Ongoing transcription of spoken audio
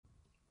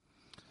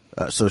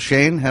So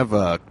Shane, have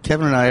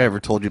Kevin and I ever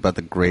told you about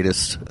the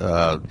greatest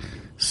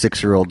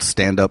 6-year-old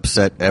stand-up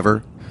set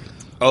ever?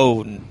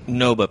 Oh,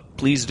 no, but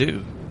please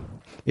do.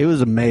 It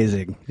was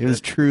amazing. It was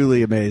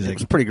truly amazing. It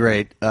was pretty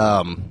great.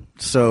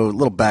 So, a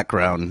little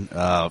background.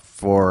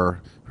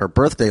 For her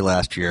birthday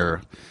last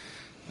year,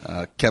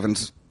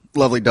 Kevin's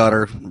lovely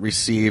daughter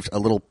received a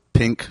little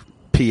pink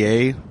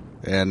PA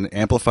and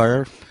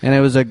amplifier.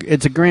 And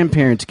it's a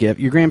grandparents' gift.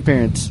 Your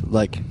grandparents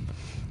like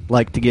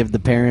to give the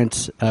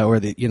parents or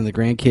the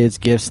grandkids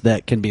gifts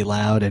that can be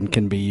loud and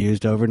can be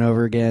used over and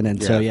over again.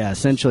 And so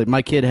essentially,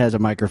 my kid has a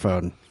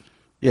microphone.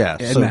 Yeah,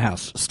 in the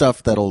house,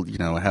 stuff that'll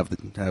have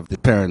the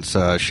parents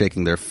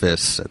shaking their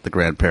fists at the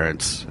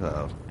grandparents.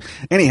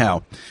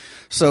 Anyhow,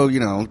 so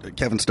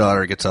Kevin's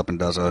daughter gets up and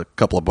does a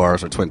couple of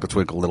bars of "Twinkle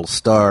Twinkle Little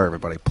Star."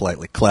 Everybody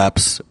politely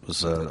claps. It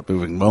was a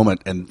moving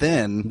moment, and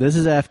then this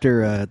is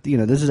after a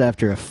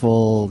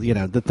full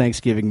the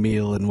Thanksgiving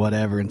meal and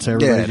whatever, and so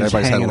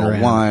everybody's had a little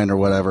around. wine or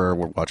whatever.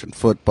 We're watching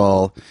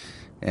football,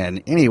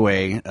 and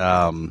anyway,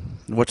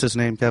 what's his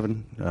name,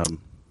 Kevin?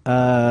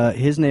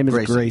 His name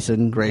is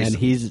Grayson, and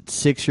he's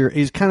 6 years.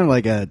 He's kind of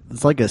like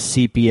it's like a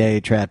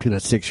CPA trapped in a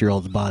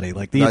 6-year-old's body.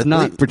 Like he's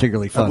not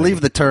particularly funny. I believe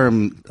the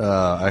term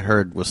I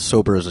heard was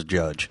sober as a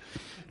judge.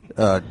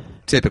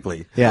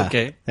 Typically, yeah.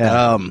 Okay.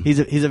 Yeah.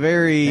 He's a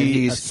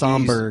very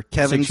somber he's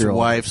Kevin's 6-year-old.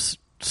 wife's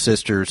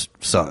sister's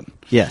son.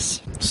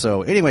 Yes.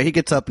 So anyway, he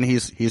gets up and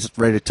he's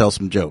ready to tell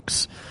some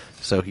jokes.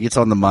 So he gets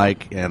on the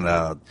mic,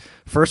 and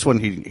first one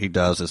he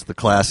does is the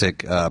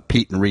classic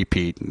Pete and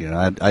repeat.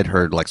 I'd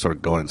heard like sort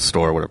of going to the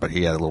store or whatever, but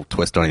he had a little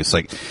twist on it. It's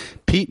like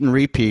Pete and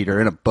repeat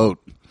are in a boat.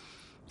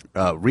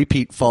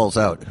 Repeat falls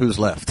out. Who's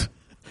left?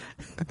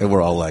 And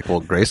we're all like,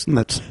 well, Grayson,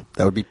 that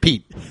would be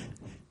Pete.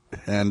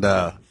 And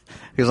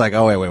he's like,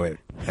 oh, wait.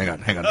 Hang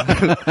on.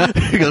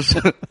 He goes,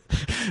 all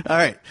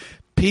right,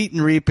 Pete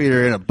and repeat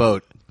are in a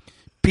boat.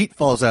 Pete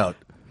falls out.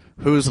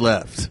 Who's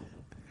left?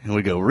 And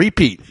we go,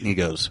 repeat. And he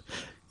goes,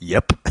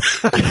 yep.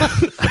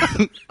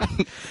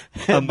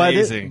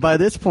 Amazing. By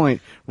this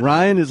point,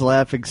 Ryan is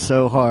laughing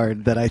so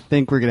hard that I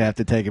think we're going to have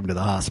to take him to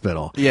the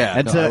hospital. Yeah,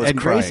 and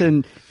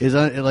Grayson is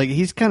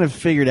he's kind of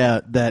figured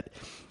out that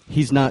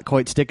he's not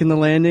quite sticking the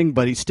landing,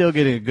 but he's still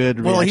getting a good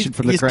reaction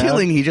from the crowd. He's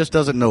killing. He just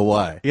doesn't know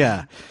why.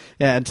 Yeah.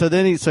 And so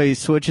then he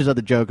switches up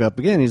the joke up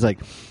again. He's like,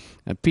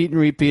 Pete and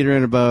repeat are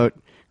in a boat.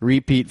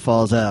 Repeat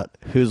falls out.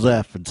 Who's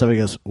left? And somebody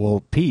goes,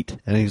 well, Pete.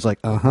 And he's like,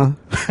 uh-huh.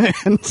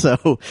 And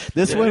so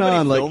this went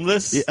on. Film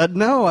this?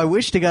 No, I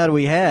wish to God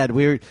we had.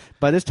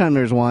 By this time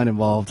there's wine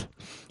involved.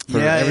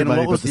 Yeah, and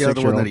what was the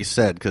other one that he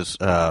said? Because,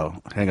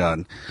 hang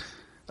on.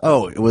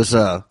 Oh, it was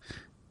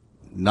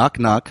knock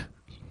knock.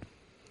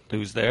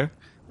 Who's there?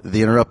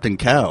 The interrupting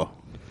cow.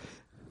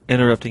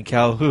 Interrupting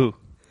cow who?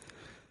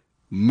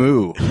 And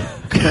Moo.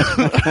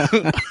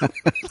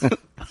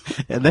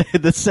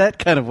 the set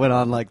kind of went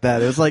on like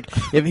that. It was like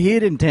if he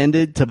had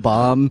intended to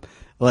bomb,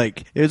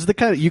 like it was the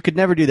kind of you could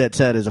never do that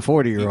set as a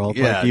 40-year-old.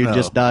 Yeah, like you'd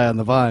just die on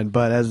the vine.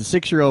 But as a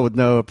 6-year-old with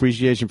no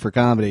appreciation for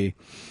comedy,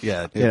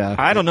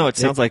 I don't know. It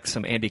sounds like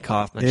some Andy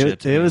Kaufman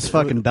shit. It was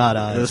fucking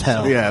Dada as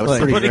hell. Yeah, it was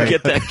pretty I'm gonna great.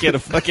 get that kid a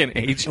fucking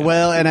age.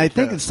 Well, and I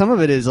think some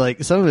of it is in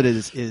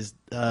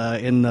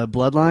the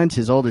bloodlines.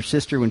 His older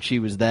sister, when she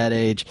was that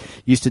age,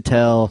 used to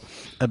tell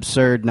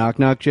absurd knock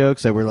knock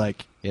jokes that were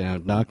like,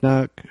 knock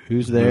knock,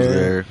 who's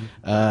there?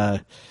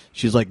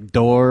 She's like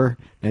door,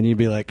 and you'd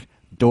be like,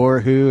 door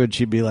who? And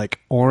she'd be like,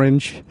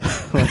 orange.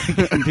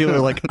 And people are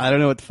like, I don't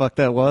know what the fuck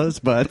that was,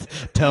 but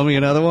tell me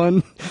another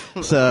one.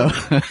 So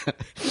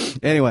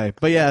anyway,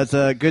 but yeah, it's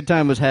a good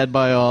time was had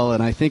by all,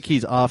 and I think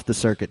he's off the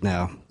circuit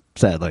now,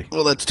 sadly.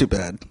 Well, that's too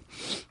bad.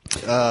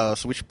 So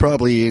we should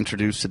probably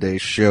introduce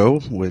today's show,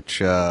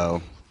 which I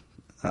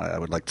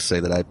would like to say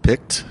that I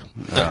picked.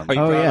 Are you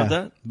proud of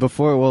that?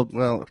 Before,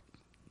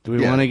 do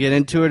we yeah. want to get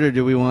into it, or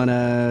do we want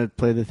to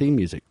play the theme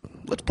music?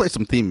 Let's play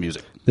some theme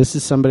music. This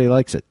is Somebody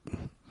Likes It.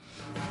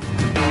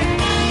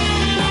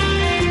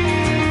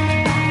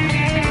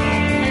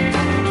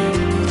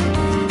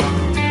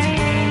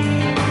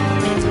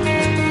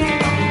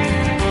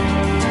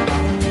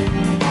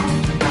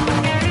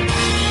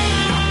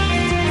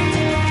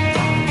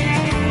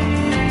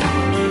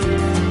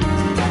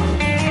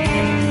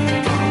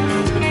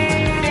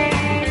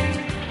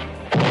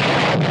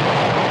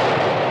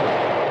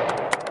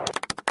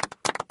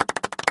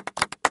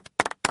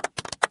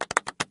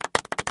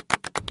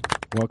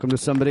 Welcome to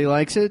Somebody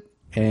Likes It,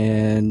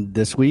 and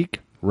this week,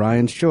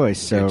 Ryan's choice.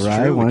 So, It's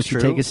Ryan, true, why don't it's you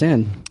true. take us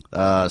in?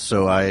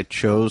 So I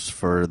chose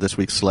for this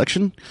week's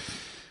selection,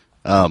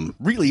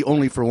 really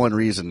only for one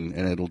reason,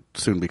 and it'll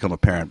soon become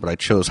apparent, but I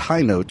chose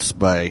High Notes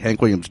by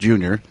Hank Williams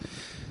Jr.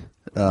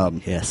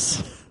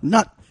 Yes.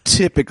 Not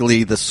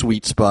typically the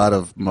sweet spot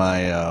of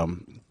my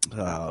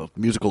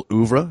musical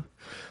oeuvre,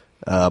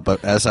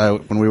 but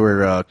when we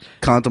were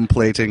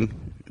contemplating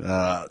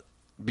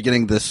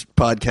beginning this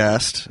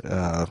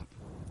podcast,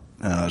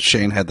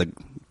 Shane had the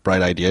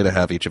bright idea to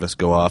have each of us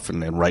go off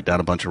and write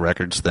down a bunch of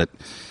records that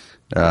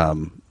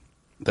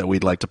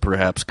we'd like to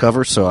perhaps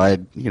cover. So I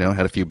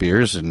had a few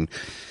beers and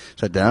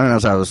sat down, and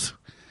as I was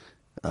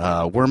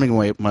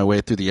worming my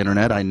way through the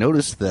internet, I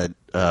noticed that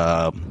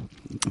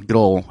good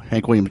old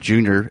Hank Williams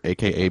Jr.,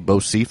 a.k.a. Bo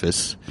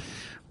Cephas,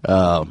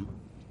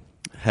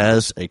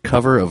 has a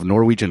cover of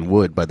Norwegian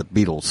Wood by the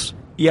Beatles.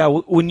 Yeah,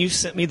 when you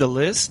sent me the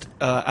list,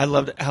 I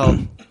loved how,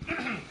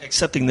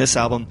 accepting this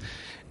album,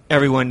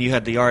 everyone, you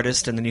had the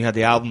artist and then you had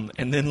the album,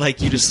 and then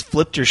like you just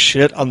flipped your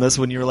shit on this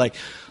one. You were like,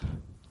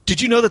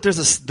 did you know that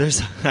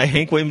there's a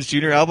Hank Williams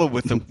Jr. album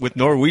with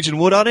Norwegian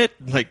Wood on it?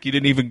 Like you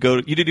didn't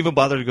even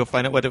bother to go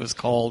find out what it was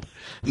called.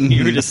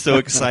 You were just so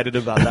excited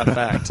about that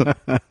fact.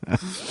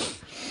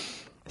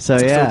 So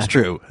it's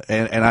true,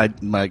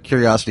 and my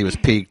curiosity was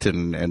piqued,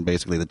 and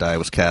basically the die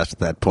was cast at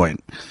that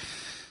point.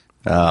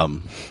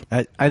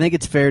 I think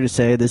it's fair to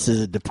say this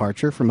is a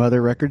departure from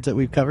other records that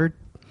we've covered.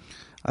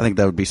 I think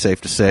that would be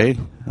safe to say.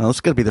 Well,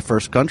 it's going to be the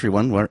first country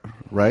one,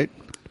 right?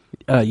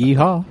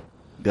 Yeehaw!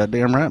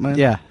 Goddamn right, man.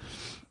 Yeah.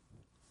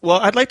 Well,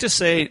 I'd like to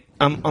say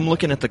I'm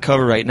looking at the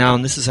cover right now,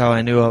 and this is how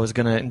I knew I was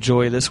going to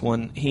enjoy this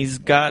one. He's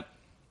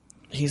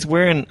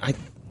wearing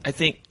I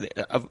think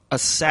a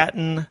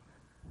satin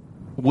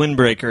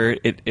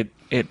windbreaker.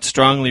 It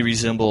strongly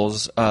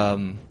resembles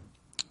the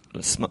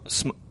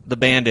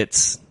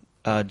Bandits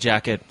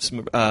jacket.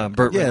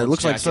 Burt Yeah, it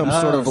looks like some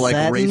sort of like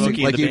satin? racing,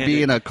 Smokey like the you'd be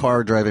Bandit. in a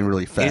car driving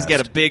really fast. He's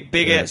got a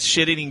big ass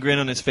shit-eating grin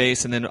on his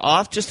face, and then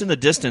off just in the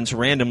distance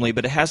randomly,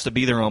 but it has to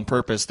be there on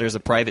purpose. There's a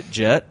private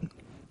jet,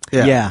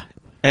 Yeah.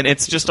 and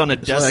it's just on a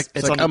desk.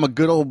 It's like I'm a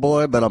good old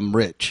boy, but I'm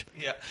rich.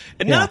 Yeah.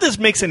 And none of this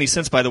makes any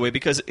sense, by the way,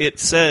 because it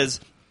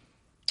says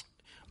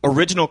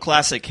Original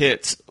Classic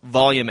Hits,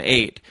 Volume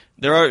 8.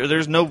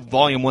 There's no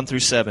Volume 1 through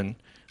 7.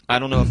 I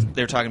don't know if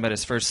they're talking about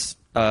his first...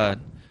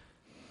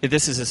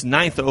 this is his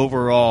 9th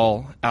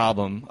overall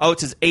album. Oh,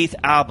 it's his 8th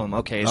album.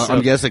 Okay. So,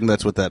 I'm guessing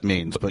that's what that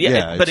means. But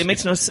yeah, but it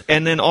makes no sense.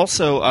 And then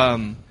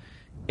also,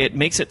 it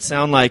makes it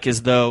sound like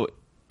as though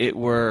it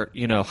were,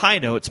 High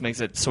Notes makes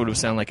it sort of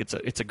sound like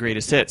it's a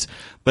greatest hits.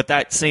 But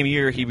that same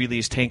year, he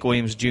released Hank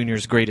Williams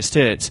Jr.'s greatest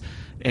hits,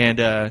 and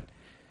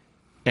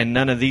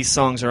none of these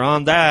songs are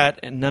on that,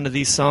 and a lot of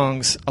these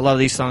songs,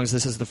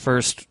 this is the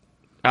first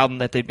album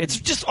that it's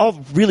just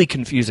all really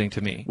confusing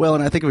to me. Well,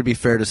 and I think it would be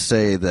fair to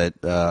say that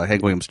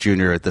Hank Williams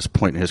Jr. at this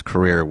point in his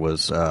career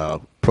was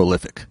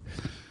prolific.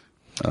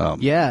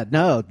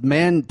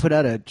 Man put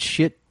out a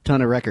shit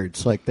ton of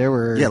records. Like there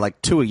were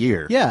like 2 a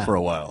year for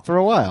a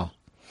while.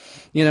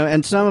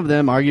 And some of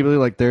them arguably,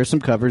 like there's some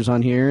covers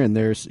on here, and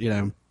there's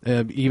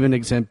even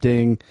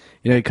exempting,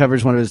 he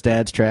covers one of his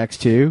dad's tracks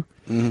too.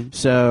 Mm-hmm.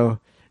 So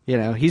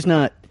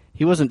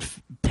he wasn't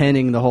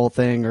penning the whole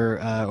thing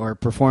or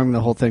performing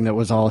the whole thing that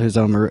was all his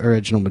own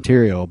original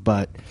material.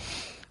 But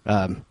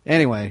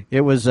anyway,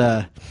 it was.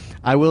 I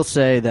will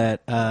say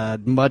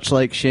that much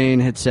like Shane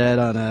had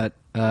said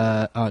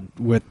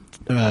with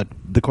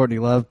the Courtney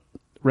Love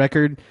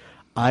record,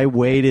 I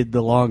waited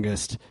the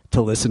longest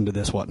to listen to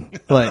this one.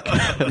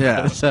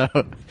 So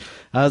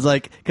I was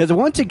like, because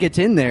once it gets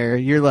in there,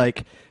 you're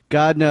like,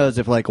 God knows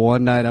if like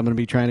one night I'm going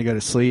to be trying to go to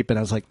sleep, and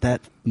I was like,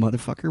 that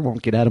motherfucker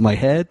won't get out of my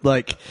head.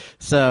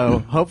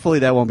 So hopefully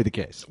that won't be the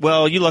case.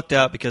 Well, you lucked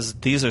out because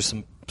these are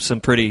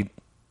some pretty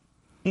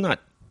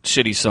not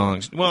shitty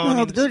songs.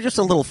 Well, they're just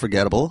a little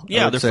forgettable.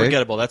 Yeah, they're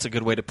forgettable. That's a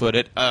good way to put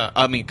it.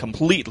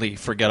 Completely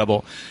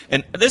forgettable.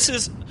 And this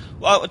is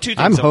two things.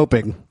 I'm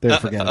hoping they're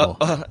forgettable.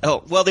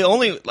 Well, the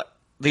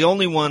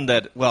only one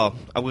that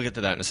I will get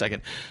to that in a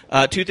second.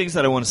 Two things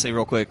that I want to say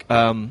real quick.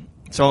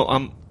 So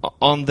I'm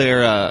on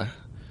their.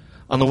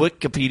 On the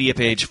Wikipedia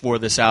page for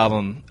this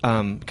album,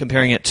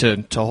 comparing it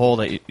to Hole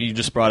that you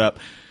just brought up,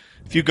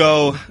 if you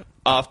go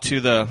off to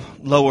the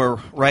lower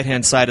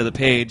right-hand side of the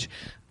page,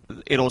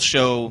 it'll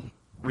show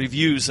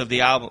reviews of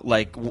the album,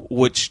 like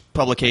which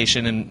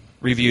publication and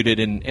reviewed it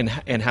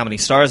and how many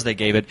stars they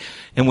gave it.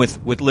 And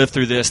with Live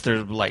Through This,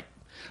 there's like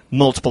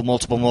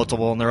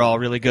multiple, and they're all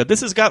really good.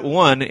 This has got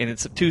one, and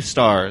it's 2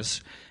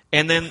 stars.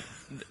 And then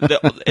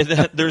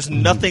there's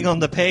nothing on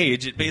the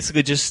page. It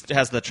basically just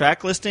has the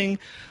track listing,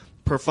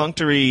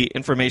 perfunctory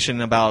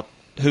information about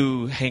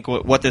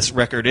what this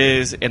record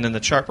is, and then the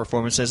chart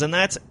performances, and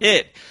that's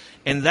it.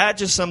 And that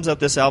just sums up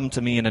this album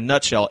to me in a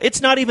nutshell.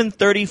 It's not even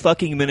 30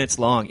 fucking minutes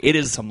long. It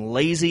is some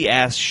lazy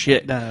ass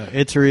shit. No,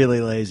 it's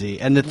really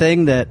lazy. And the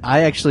thing that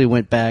I actually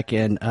went back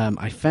and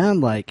I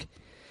found, like,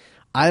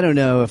 I don't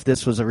know if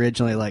this was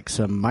originally like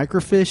some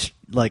microfiche,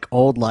 like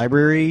old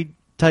library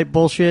type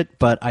bullshit,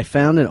 but I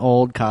found an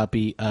old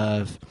copy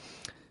of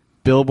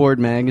Billboard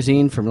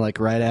magazine from like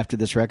right after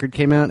this record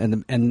came out,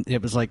 and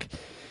it was like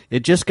it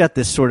just got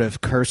this sort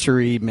of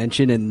cursory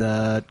mention in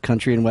the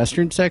country and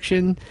western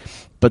section.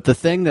 But the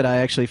thing that I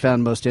actually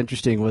found most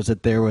interesting was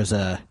that there was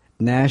a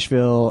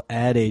Nashville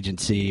ad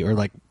agency or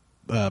like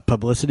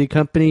publicity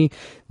company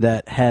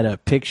that had a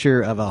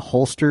picture of a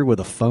holster with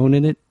a phone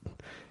in it.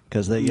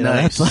 Because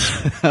nice.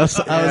 I was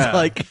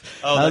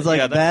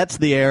like, that's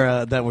the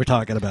era that we're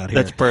talking about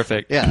here. That's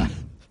perfect. Yeah.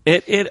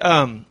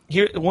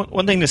 Here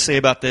one thing to say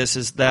about this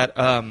is that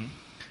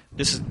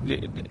this is,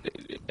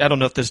 I don't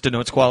know if this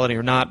denotes quality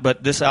or not,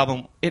 but this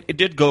album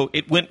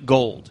it went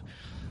gold.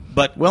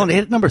 But Well, and it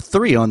hit number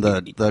 3 on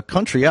the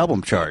country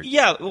album chart.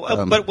 yeah,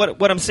 but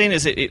what I'm saying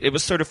is it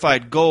was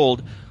certified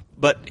gold.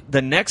 But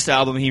the next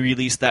album he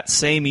released that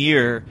same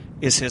year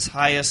is his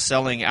highest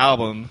selling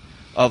album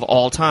of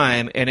all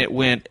time, and it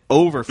went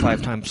over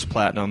 5 times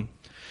platinum.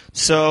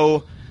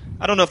 So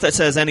I don't know if that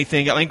says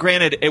anything. I mean,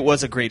 granted, it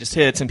was a greatest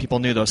hits and people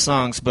knew those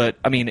songs, but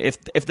I mean, if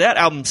that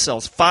album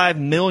sells 5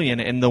 million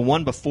and the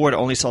one before it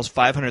only sells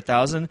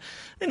 500,000, I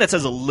think that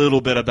says a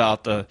little bit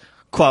about the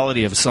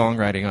quality of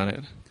songwriting on it.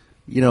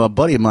 You know, a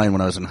buddy of mine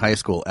when I was in high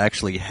school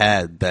actually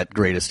had that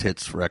greatest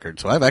hits record,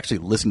 so I've actually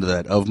listened to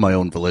that of my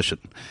own volition.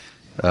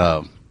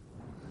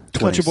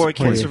 Country Boy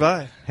Can't you-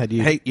 Survive. Had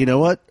you? Hey, you know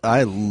what?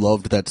 I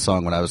loved that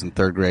song when I was in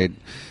 3rd grade.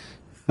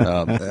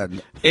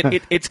 And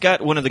It's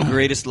got one of the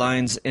greatest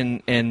lines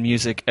in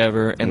music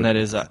ever, and that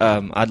is,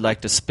 I'd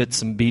like to spit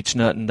some beech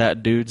nut in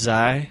that dude's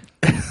eye.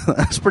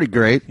 that's pretty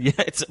great. Yeah,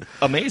 it's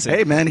amazing.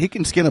 Hey, man, he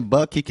can skin a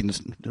buck. He can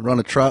run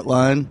a trot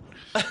line.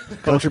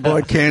 Country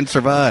Boy can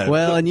survive.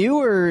 Well, and you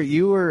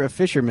were a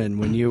fisherman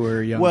when you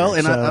were younger. Well,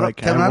 and so, I don't, like,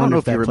 Kevin, I don't wonder know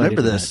if that you played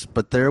remember into this, that.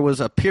 but there was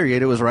a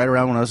period, it was right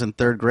around when I was in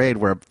 3rd grade,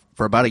 where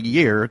for about a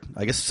year,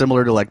 I guess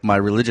similar to like my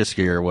religious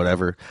year or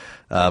whatever,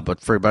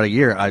 but for about a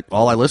year,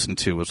 all I listened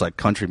to was like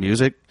country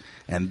music,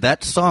 and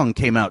that song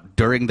came out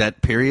during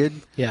that period.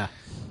 Yeah.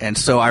 And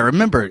so I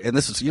remember, and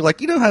this is, you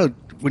know how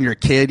when you're a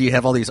kid, you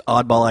have all these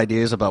oddball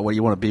ideas about what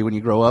you want to be when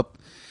you grow up?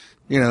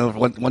 You know,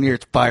 one year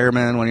it's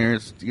fireman, one year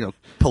it's,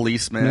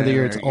 policeman. Another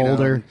year it's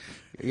older.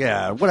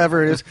 Yeah,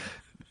 whatever it is.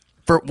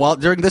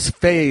 During this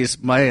phase,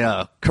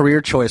 my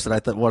career choice that I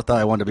thought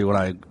I wanted to be when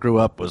I grew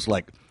up was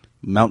like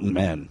mountain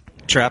man.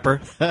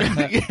 Trapper.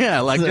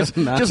 Yeah, like just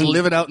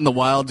living out in the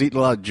wilds, eating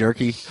a lot of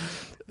jerky.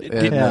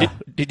 Did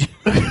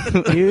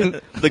you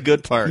the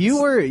good parts?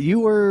 You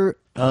were.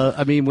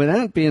 I mean,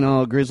 without being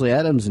all Grizzly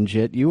Adams and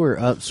shit, you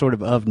were sort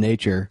of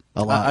nature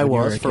a lot. I when you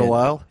were was a for a kid.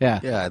 while. Yeah.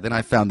 Yeah. Then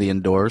I found the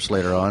indoors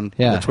later on.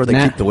 Yeah. That's where they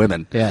keep the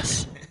women.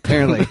 Yes.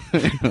 Apparently.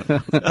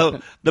 Oh,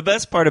 the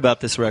best part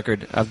about this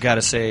record, I've got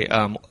to say,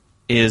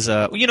 is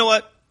you know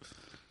what?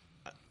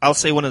 I'll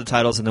say one of the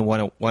titles, and then why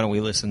don't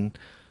we listen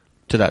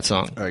to that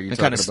song? Are you and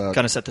talking kind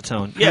about- of set the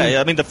tone?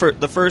 Yeah. I mean, the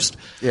first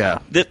Yeah.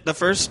 the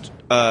first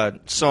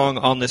song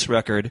on this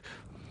record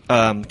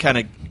kind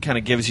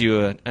of gives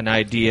you an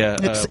idea.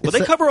 They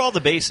cover all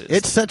the bases.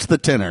 It sets the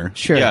tenor.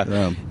 Sure.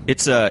 Yeah.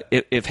 It's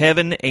if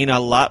heaven ain't a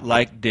lot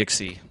like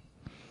Dixie.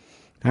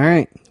 All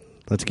right.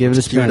 Let's give it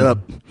a cue it spin. up.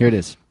 Here it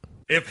is.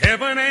 If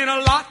heaven ain't a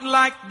lot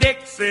like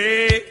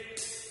Dixie,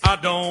 I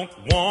don't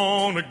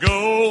want to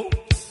go.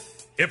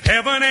 If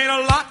heaven ain't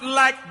a lot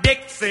like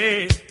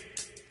Dixie,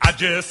 I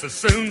just as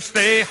soon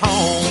stay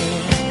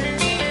home.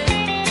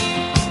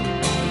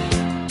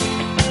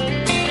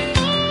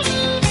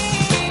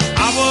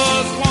 I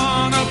was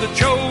one of the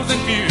chosen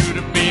few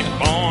to be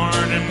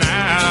born in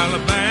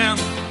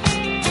Alabama.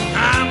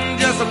 I'm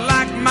just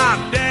like my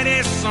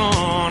daddy's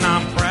son.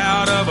 I'm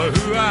proud of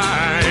who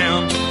I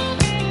am.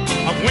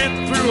 I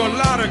went through a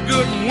lot of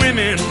good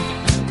women,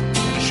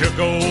 shook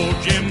old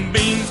Jim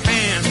Beam's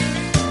hand.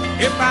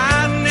 If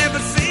I never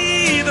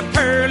see the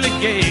pearly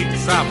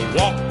gates, I've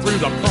walked through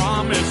the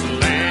promised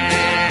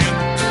land.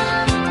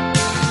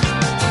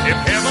 If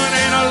heaven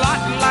ain't a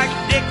lot like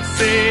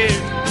Dixie,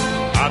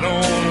 I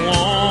don't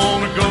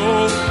want to go.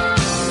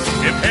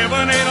 If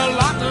heaven ain't a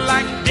lot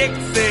like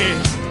Dixie,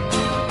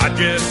 I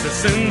just as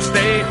soon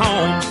stay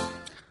home.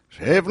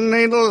 Heaven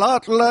ain't a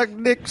lot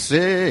like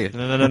Dixie.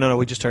 No.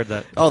 We just heard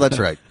that. Oh, that's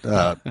right.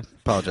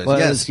 Apologize. Well,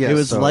 yes. it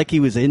was so- like he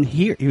was in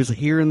here. He was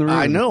here in the room.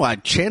 I know. I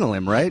channel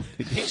him, right?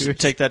 You should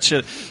take that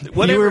shit. You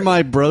Whatever. were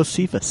my bro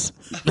Cephas.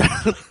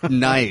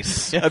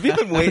 Nice. Have you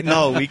been waiting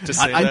all week to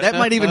say that? That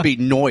might even be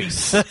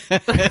noise.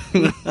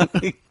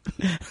 I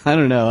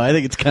don't know. I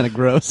think it's kind of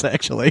gross,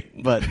 actually.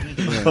 But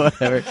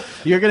whatever.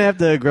 You're gonna have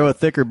to grow a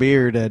thicker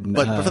beard. And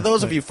But for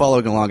those of you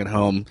following along at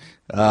home,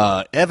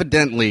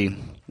 evidently,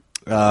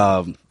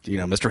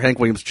 Mr. Hank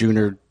Williams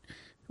Jr.,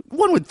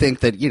 one would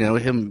think that,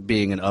 him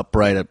being an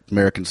upright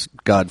American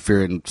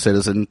God-fearing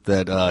citizen,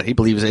 that he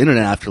believes in an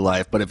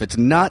afterlife. But if it's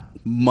not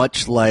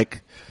much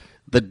like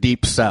the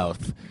Deep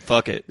South,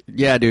 Fuck it.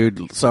 yeah,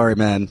 dude, sorry,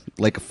 man.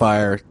 Lake of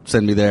Fire,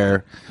 send me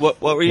there. What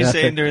were you Yeah.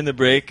 saying during the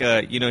break?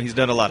 He's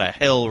done a lot of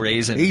hell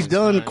raising. He's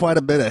done quite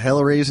a bit of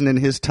hell raising in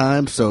his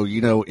time, so,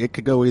 it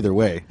could go either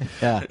way.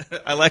 yeah.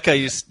 I like how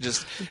you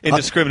just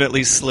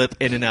indiscriminately slip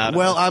in and out.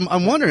 Well,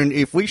 I'm wondering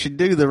if we should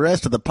do the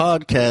rest of the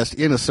podcast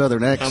in a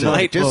Southern accent.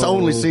 might- It just Oh.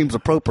 only seems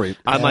appropriate.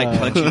 I might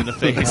punch you in the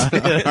face.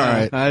 All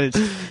right. This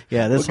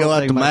We'll go whole out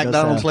thing to might go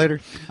McDonald's south. later?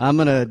 I'm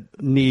gonna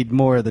need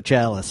more of the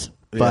chalice.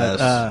 But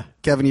Yes.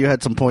 Kevin, you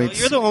had some points.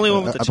 You're the only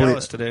one with the I believe-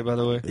 chalice today, by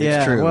the way.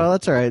 yeah, true. well,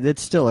 that's all right.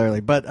 It's still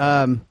early, but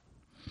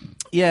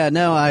Yeah,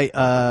 no,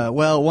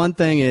 well, one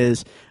thing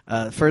is,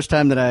 first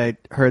time that I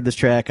heard this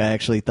track, I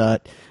actually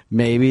thought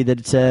maybe that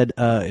it said,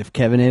 if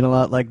Kevin ain't a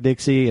lot like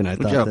Dixie, and I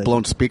thought Yeah, that,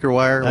 blown speaker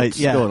wire. What's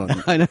yeah, going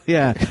on? I know,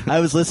 yeah. I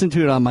was listening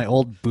to it on my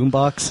old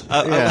boombox.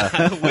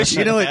 I wish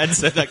you had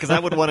said that because I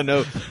would want to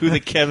know who the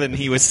Kevin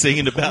he was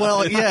singing about.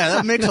 Well, yeah,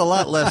 that makes a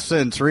lot less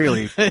sense,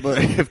 really. But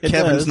if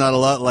Kevin's does. not a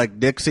lot like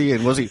Dixie,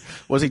 and was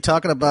he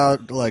talking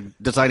about like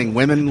designing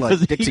women like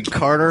Dixie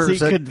Carter? Is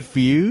he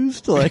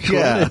confused? Like,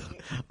 Yeah. what?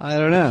 I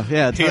don't know.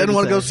 Yeah, it's He hard didn't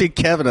want to go say. see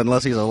Kevin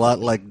unless he's a lot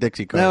like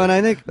Dixie Carter. No, and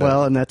I think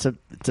and that's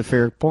it's a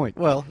fair point.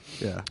 well,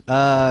 yeah.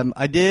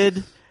 I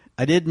did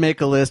make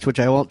a list, which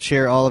I won't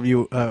share all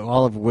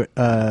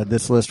of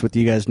this list with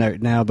you guys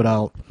now, but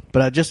I'll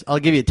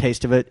give you a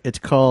taste of it. It's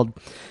called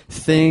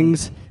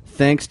 "Things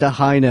Thanks to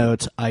High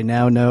Notes I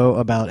Now Know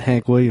About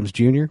Hank Williams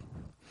Jr."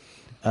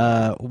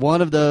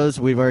 One of those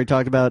we've already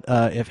talked about.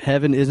 If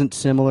heaven isn't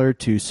similar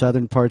to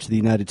southern parts of the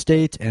United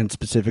States, and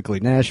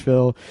specifically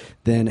Nashville,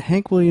 then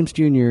Hank Williams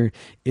Jr.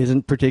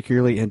 isn't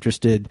particularly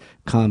interested,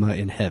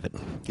 in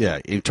heaven. Yeah,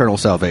 eternal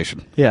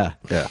salvation. Yeah.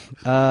 Yeah.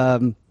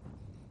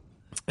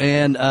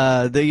 And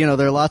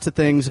there are lots of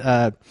things.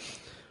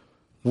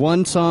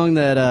 One song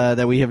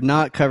that we have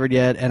not covered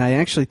yet, and I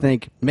actually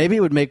think maybe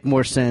it would make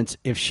more sense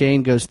if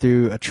Shane goes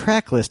through a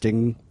track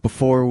listing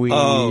before we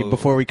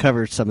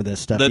cover some of this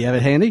stuff. Do you have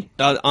it handy?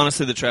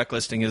 Honestly, the track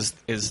listing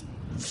is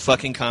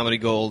fucking comedy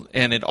gold,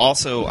 and it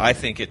also, I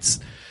think it's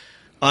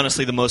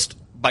honestly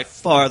by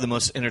far the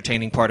most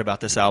entertaining part about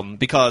this album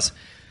because,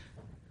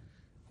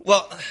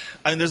 well,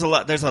 I mean,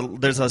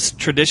 there's a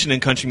tradition in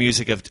country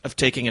music of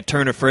taking a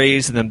turn of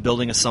phrase and then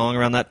building a song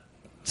around that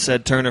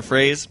said turn of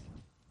phrase.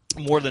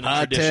 More than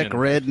a tradition. High-tech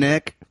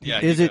redneck. Yeah,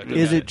 Is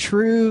it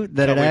true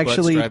that it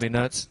actually drive me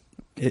nuts?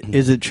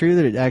 is it true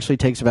that it actually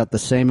takes about the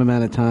same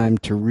amount of time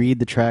to read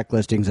the track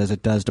listings as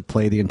it does to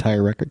play the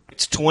entire record?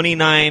 It's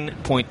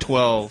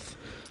 29.12.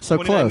 So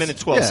 29 close.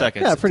 minutes, 12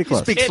 seconds. Yeah, pretty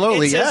close. Speak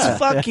slowly, It's yeah. as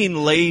fucking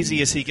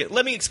lazy as he gets.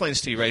 Let me explain this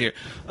to you right here.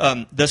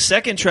 The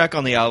second track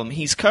on the album,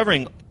 he's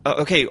covering,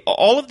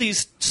 all of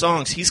these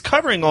songs, he's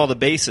covering all the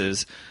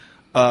bases,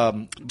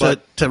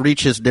 but to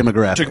reach his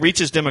demographic. to reach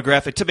his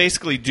demographic, to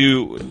basically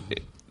do...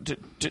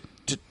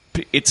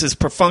 it's as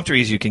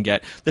perfunctory as you can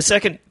get. The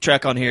second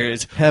track on here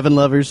is Heaven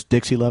lovers,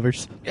 Dixie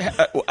lovers.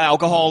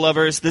 alcohol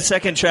lovers. The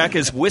second track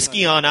is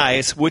Whiskey on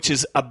Ice, which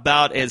is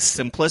about as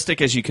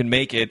simplistic as you can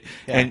make it,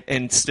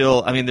 and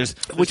still, I mean, there's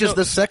Which is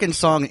the second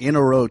song in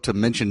a row to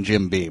mention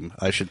Jim Beam,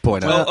 I should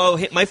point out.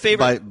 my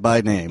favorite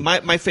by name.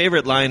 My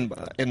favorite line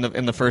in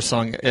the first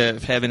song,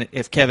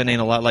 if Kevin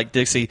ain't a lot like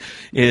Dixie,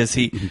 is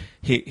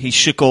he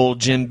shook old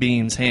Jim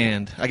Beam's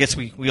hand. I guess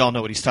we all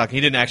know what he's talking.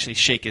 He didn't actually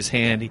shake his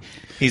hand.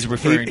 He's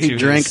referring to he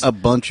drank his, a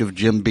bunch of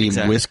Jim Beam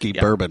Exactly. whiskey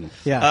Yeah. bourbon.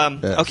 Yeah.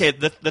 Yes. Okay,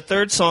 the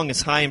third song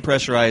is High and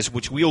Pressurized,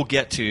 which we'll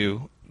get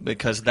to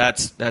because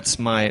that's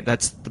my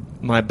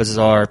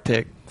bizarre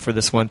pick for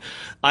this one.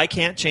 I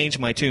Can't Change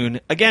My Tune.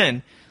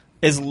 Again,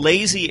 as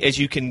lazy as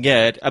you can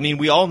get. I mean,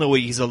 we all know what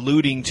he's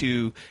alluding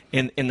to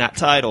in that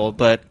title,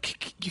 but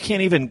you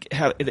can't even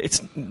have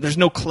there's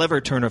no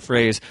clever turn of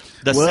phrase.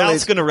 The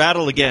South's going to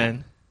rattle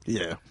again.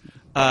 Yeah.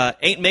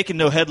 Ain't making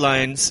no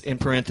headlines, in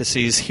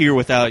parentheses, Here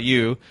Without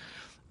You.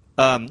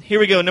 Here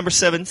we go, number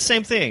 7,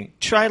 same thing.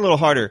 Try a little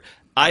harder.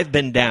 I've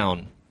Been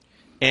Down.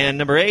 And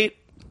number 8,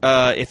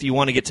 If You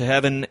Want to Get to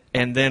Heaven.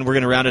 And then we're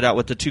going to round it out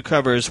with the two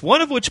covers,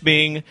 one of which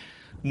being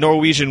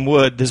Norwegian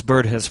Wood, This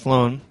Bird Has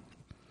Flown,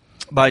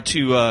 by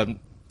two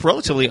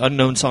relatively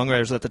unknown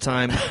songwriters at the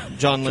time,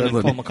 John Lennon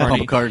and Paul McCartney. Paul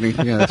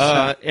McCartney,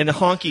 yes. And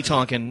Honky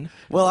Tonkin.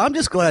 Well, I'm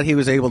just glad he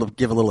was able to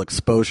give a little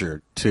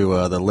exposure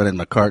to the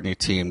Lennon-McCartney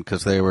team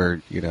because they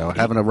were,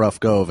 having a rough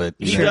go of it.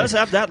 He does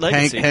have that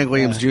legacy. Hank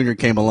Williams Jr.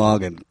 came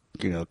along and,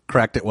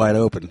 cracked it wide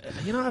open.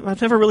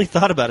 I've never really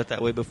thought about it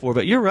that way before,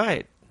 but you're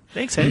right.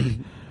 Thanks,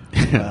 Hank.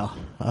 Well,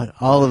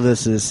 all of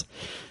this is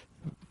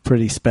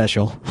pretty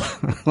special.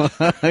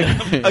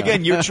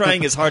 Again, you're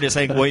trying as hard as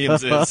Hank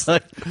Williams is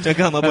to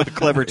come up with a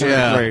clever turn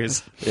of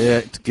phrase. Yeah,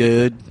 it's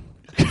good.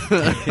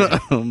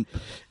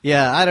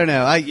 Yeah, I don't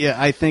know.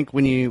 I think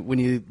when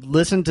you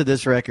listen to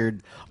this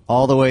record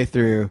all the way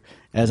through,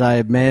 as I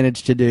have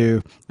managed to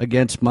do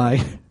against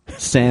my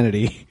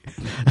sanity,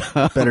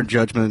 Better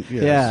judgment.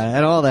 Yes. yeah,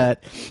 and all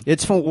that,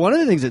 it's fun. One of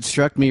the things that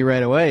struck me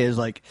right away is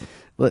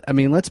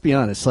let's be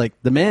honest,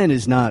 the man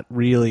is not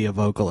really a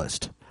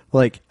vocalist.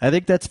 I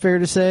think that's fair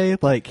to say.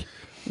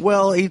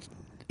 Well,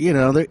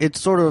 it's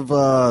sort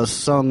of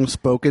sung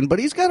spoken, but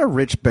he's got a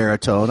rich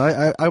baritone.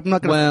 I'm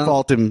not going to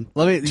fault him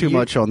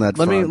much on that.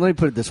 Let me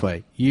put it this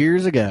way: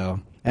 years ago,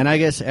 and I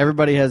guess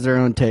everybody has their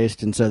own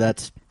taste, and so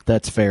that's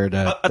fair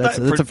to that's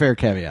a fair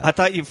caveat. I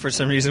thought you, for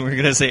some reason, were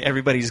going to say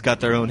everybody's got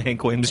their own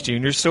Hank Williams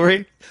Jr.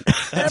 story.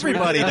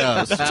 Everybody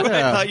does. That's what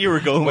I thought you were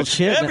going with.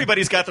 shit, man.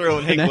 Everybody's got their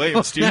own Hank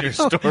Williams Jr.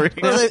 story.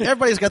 Well,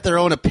 everybody's got their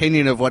own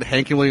opinion of what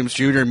Hank Williams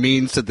Jr.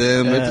 means to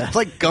them. It's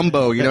like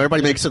gumbo,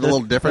 everybody makes it a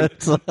little different.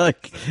 It's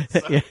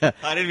yeah.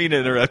 I didn't mean to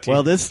interrupt you.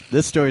 Well, this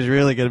story is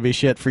really going to be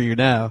shit for you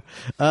now.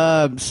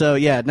 What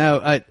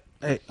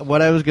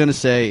I was going to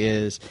say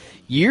is,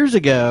 years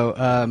ago,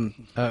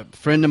 a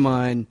friend of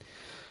mine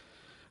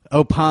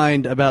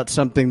opined about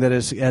something that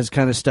has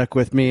kind of stuck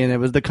with me,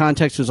 and the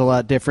context was a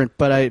lot different.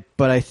 But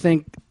I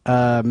think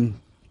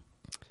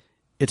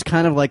it's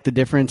kind of like the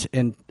difference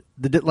in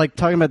like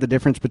talking about the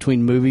difference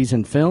between movies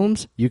and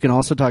films. You can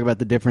also talk about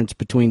the difference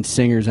between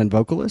singers and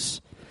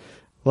vocalists.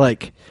 So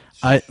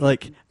I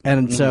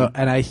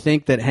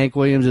think that Hank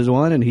Williams is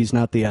one, and he's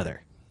not the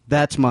other.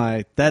 That's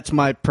my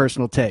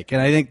personal take,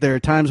 and I think there are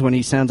times when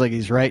he sounds like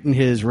he's right in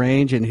his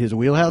range and his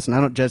wheelhouse, and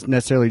I don't just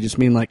necessarily just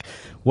mean like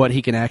what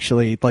he can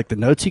actually, like the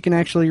notes he can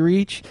actually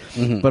reach,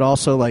 but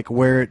also like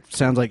where it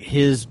sounds like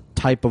his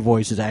type of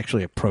voice is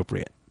actually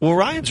appropriate. Well,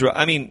 Ryan's right.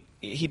 I mean,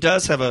 he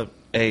does have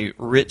a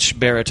rich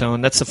baritone.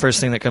 That's the first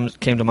thing that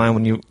came to mind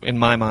when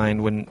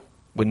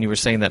you were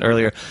saying that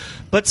earlier.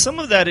 But some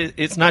of that,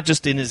 it's not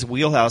just in his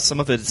wheelhouse.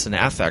 Some of it is an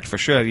affect, for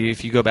sure.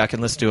 If you go back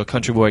and listen to A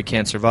Country Boy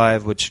Can't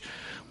Survive, which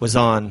was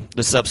on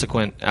the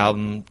subsequent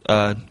album,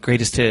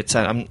 Greatest Hits.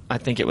 I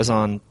think it was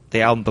on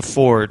the album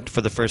before for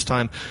the first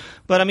time.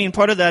 But, I mean,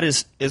 part of that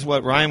is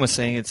what Ryan was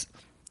saying.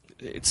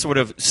 It's sort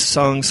of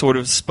sung, sort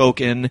of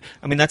spoken.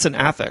 I mean, that's an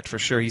affect, for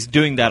sure. He's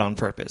doing that on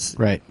purpose.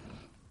 Right.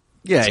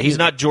 Yeah, So he's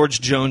not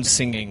George Jones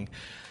singing.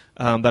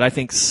 But I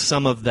think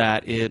some of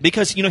that is...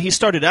 Because, he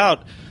started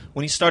out...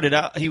 When he started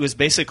out, he was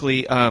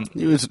basically...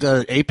 he was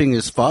aping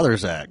his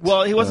father's act.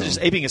 Well, he wasn't just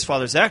aping his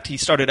father's act. He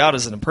started out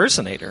as an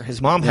impersonator.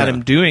 His mom had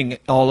him doing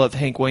all of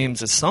Hank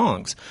Williams'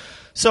 songs.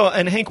 So,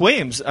 and Hank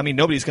Williams, I mean,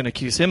 nobody's going to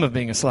accuse him of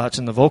being a slouch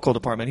in the vocal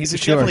department. He's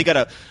definitely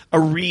got a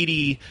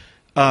reedy,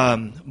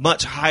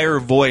 much higher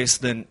voice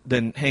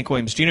than Hank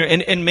Williams Jr.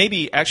 And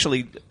maybe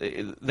actually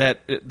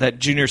that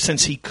Jr.,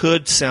 since he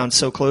could sound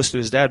so close to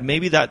his dad,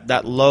 maybe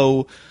that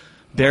low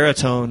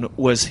baritone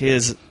was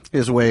his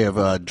way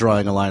of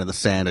drawing a line in the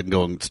sand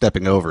and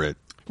stepping over it.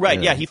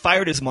 Right, yeah. He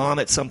fired his mom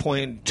at some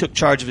point, took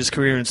charge of his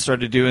career, and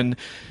started doing,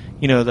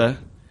 the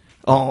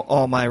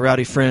all my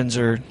rowdy friends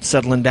are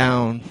settling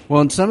down.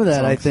 Well, and some of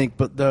that, songs. I think,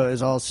 but though,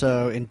 is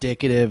also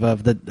indicative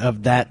of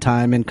that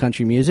time in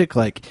country music.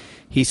 Like,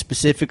 he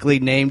specifically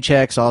name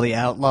checks all the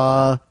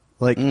outlaw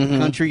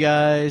country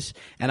guys.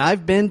 And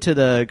I've been to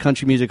the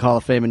Country Music Hall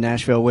of Fame in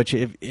Nashville, which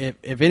if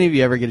any of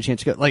you ever get a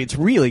chance to go, it's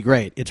really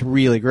great. It's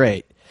really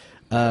great.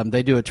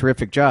 They do a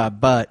terrific job,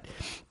 but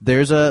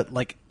there's a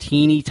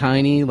teeny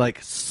tiny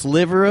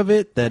sliver of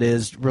it that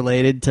is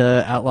related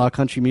to outlaw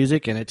country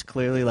music, and it's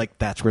clearly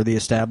that's where the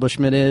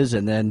establishment is,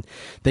 and then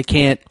they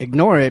can't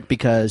ignore it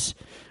because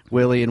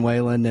Willie and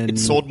Waylon and it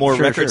sold more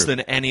Sure, records sure. than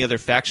any other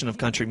faction of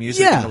country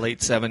music Yeah. in the late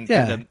 70s,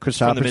 Yeah. from the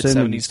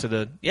Christopherson mid-70s to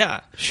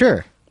the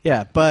Sure.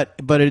 Yeah, but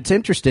it's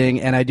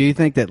interesting, and I do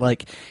think that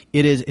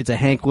it's a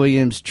Hank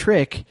Williams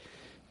trick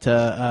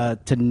to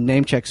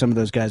name check some of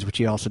those guys, which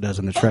he also does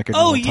on this record.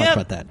 Oh, We'll yeah, talk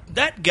about that.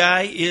 That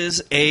guy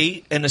is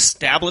an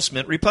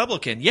establishment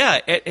Republican. Yeah,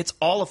 it's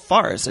all a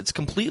farce. It's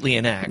completely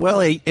an act. Well,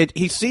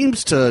 he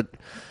seems to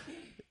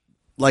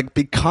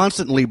be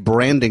constantly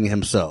branding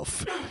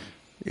himself.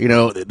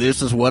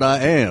 This is what I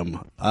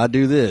am. I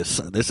do this.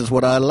 This is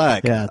what I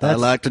like. Yeah, I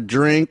like to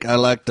drink. I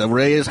like to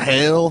raise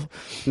hell.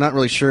 Not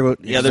really sure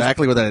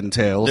exactly what that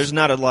entails. There's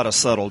not a lot of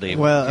subtlety.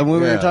 Well, and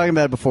when we were Yeah. talking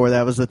about it before,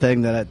 that was the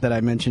thing that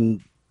I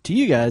mentioned to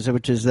you guys,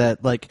 which is that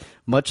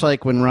much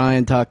like when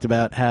Ryan talked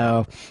about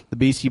how the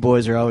Beastie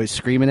Boys are always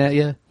screaming at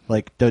you,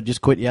 don't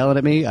just quit yelling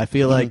at me. I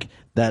feel like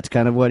that's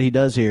kind of what he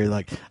does here.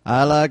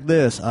 I like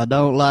this. I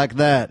don't like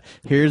that.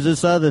 Here's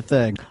this other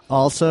thing.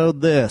 Also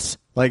this.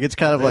 It's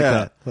kind of like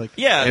Yeah. that.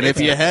 yeah, and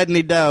if you had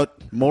any doubt,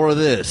 more of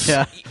this.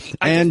 Yeah.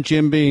 And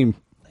Jim Beam.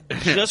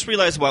 just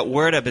realized what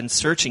word I've been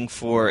searching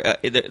for.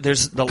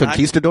 There's the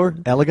Conquistador?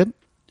 Elegant.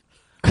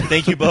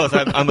 Thank you both.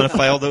 I'm going to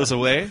file those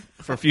away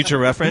for future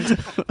reference.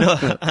 No,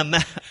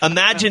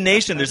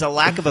 imagination. There's a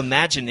lack of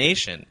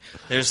imagination.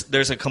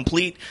 There's a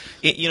complete.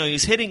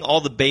 He's hitting all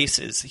the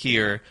bases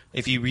here.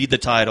 If you read the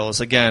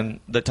titles, again,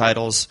 the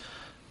titles,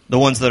 the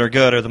ones that are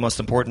good are the most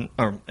important.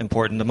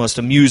 The most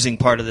amusing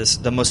part of this,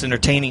 the most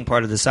entertaining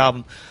part of this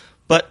album.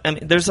 But I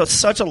mean, there's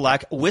such a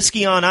lack.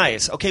 Whiskey on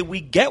Ice. Okay,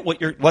 we get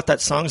what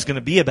that song's going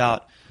to be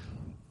about,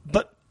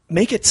 but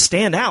make it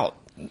stand out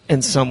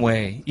in some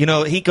way.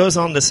 He goes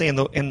on to say in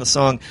the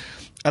song,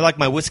 I like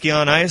my whiskey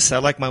on ice, I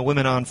like my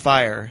women on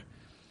fire.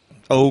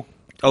 Oh,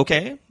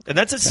 okay. And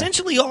that's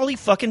essentially all he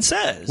fucking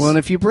says. Well, and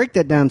if you break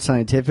that down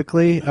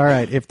scientifically, all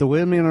right, if the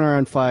women are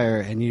on fire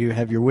and you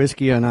have your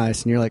whiskey on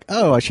ice and you're like,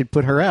 oh, I should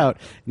put her out,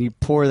 and you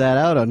pour that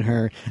out on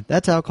her,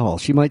 that's alcohol.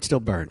 She might still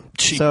burn.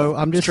 So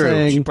I'm just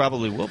saying. She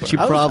probably will burn. She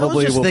I was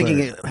probably just will thinking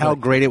burn. how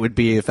great it would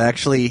be if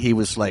actually he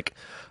was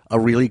a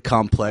really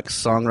complex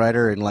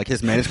songwriter and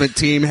his management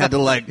team had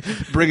to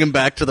bring him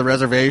back to the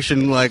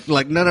reservation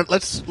no,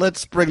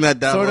 let's bring that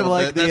down Sort a of little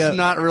like bit. That's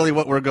not really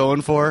what we're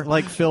going for.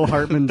 Like Phil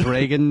Hartman's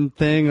Reagan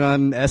thing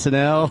on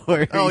SNL,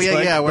 where he's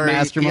the where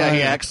mastermind.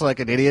 he acts like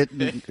an idiot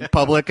in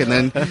public, and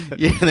then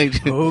they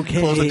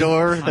close the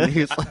door. And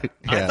he's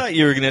I thought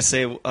you were going to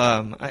say,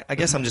 I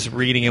guess I'm just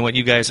reading in what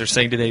you guys are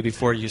saying today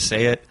before you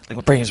say it. My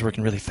brain is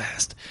working really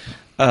fast.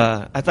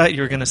 I thought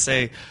you were going to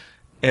say,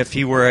 if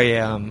he were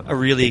a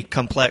really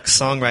complex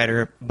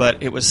songwriter,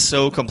 but it was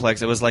so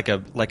complex. It was like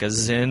a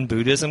Zen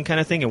Buddhism kind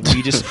of thing, and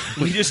we just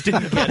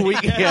didn't get it. we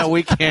can't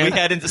We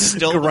had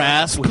instilled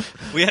grasp.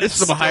 We had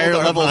some higher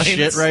level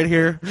shit right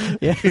here.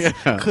 Yeah,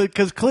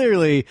 because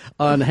clearly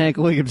on Hank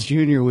Williams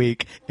Jr.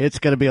 week, it's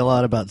going to be a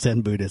lot about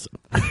Zen Buddhism.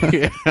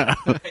 Yeah.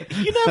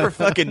 You never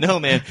fucking know,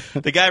 man.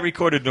 The guy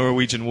recorded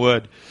Norwegian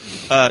Wood.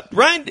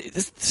 Ryan,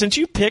 since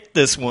you picked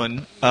this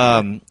one,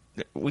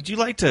 would you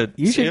like to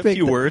say a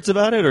few words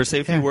about it, or say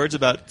a few words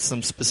about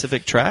some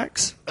specific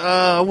tracks?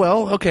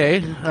 Well,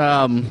 okay.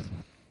 I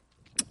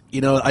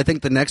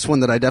think the next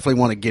one that I definitely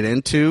want to get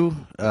into,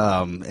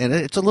 and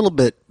it's a little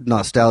bit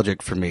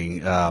nostalgic for me,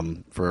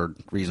 for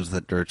reasons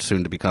that are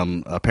soon to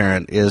become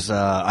apparent, is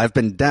I've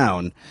Been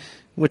Down,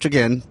 which,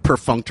 again,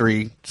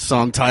 perfunctory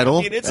song title.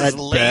 I mean, it's as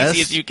lazy best.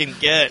 as you can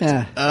get.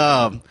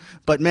 Yeah.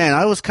 But, man,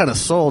 I was kind of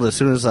sold as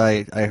soon as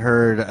I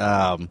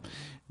heard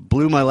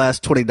blew my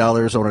last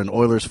 $20 on an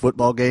Oilers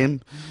football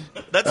game.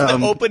 That's the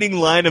opening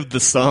line of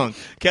the song.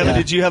 Kevin,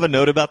 did you have a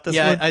note about this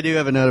one? Yeah, I do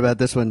have a note about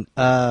this one.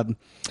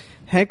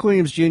 Hank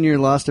Williams Jr.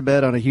 lost a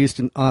bet on the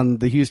Houston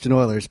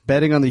Oilers.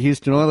 Betting on the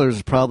Houston Oilers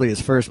was probably his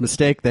first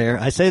mistake there.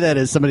 I say that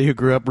as somebody who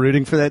grew up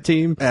rooting for that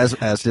team. As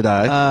did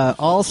I.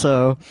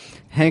 Also,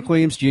 Hank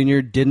Williams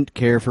Jr. didn't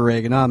care for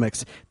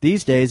Reaganomics.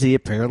 These days, he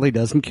apparently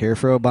doesn't care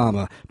for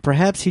Obama.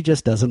 Perhaps he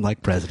just doesn't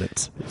like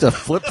presidents. It's a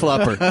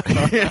flip-flopper.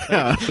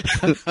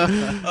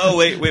 Oh,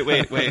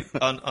 wait.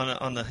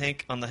 On the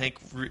Hank,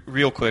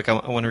 real quick,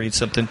 I want to read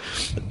something.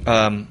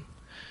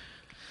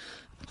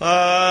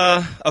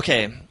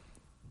 Okay.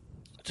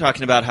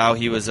 Talking about how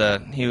he was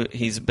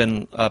he's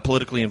been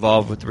politically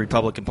involved with the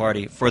Republican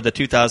Party. For the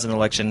 2000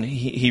 election,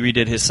 he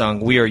redid his song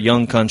 "We Are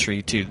Young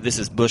Country" to "This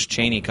Is Bush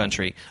Cheney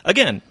Country."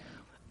 Again,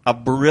 a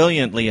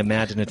brilliantly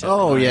imaginative.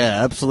 Oh line.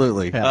 yeah,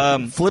 absolutely.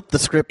 Flip the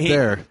script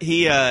there.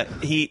 He in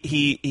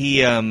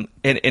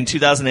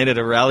 2008 at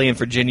a rally in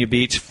Virginia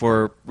Beach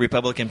for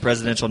Republican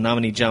presidential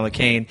nominee John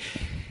McCain,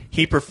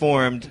 he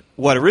performed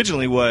what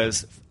originally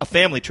was a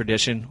family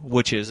tradition,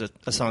 which is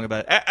a song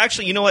about.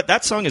 Actually, you know what?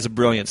 That song is a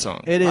brilliant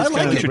song. It is. I like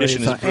kind of it. a Tradition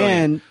brilliant is song.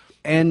 brilliant.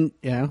 And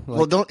yeah.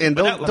 Well, don't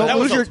that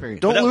lose was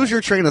your all- lose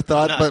your train of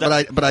thought. No,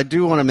 but I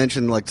do want to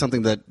mention like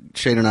something that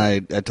Shane and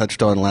I had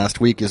touched on last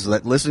week is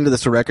that listening to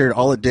this record,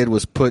 all it did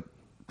was put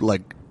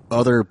like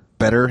other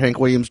better Hank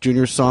Williams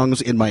Jr.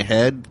 songs in my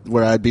head,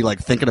 where I'd be like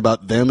thinking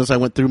about them as I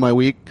went through my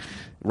week,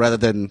 rather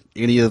than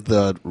any of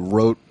the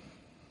rote,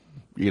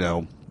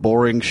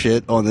 boring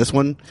shit on this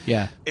one.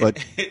 Yeah.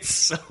 But It's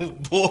so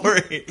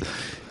boring.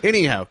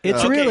 anyhow,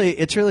 It's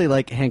really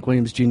like Hank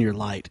Williams Jr.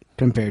 light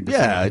compared to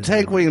some of it's his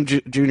Hank other Williams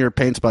Jr.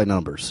 paints by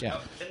numbers.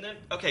 Yeah. And then,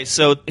 okay,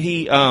 so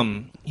he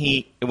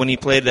when he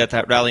played at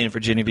that rally in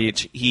Virginia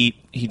Beach, he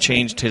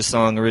changed his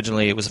song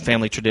originally. It was a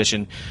family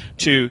tradition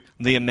to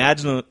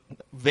the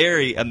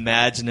very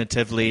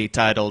imaginatively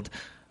titled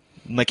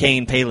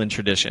McCain Palin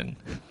tradition.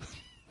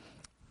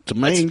 It's a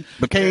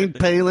McCain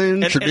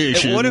Palin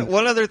tradition. And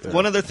one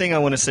other thing I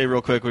want to say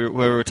real quick, where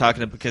we were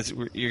talking because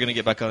you're going to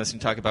get back on this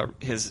and talk about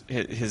his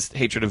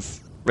hatred of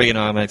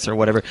Reaganomics or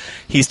whatever.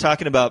 He's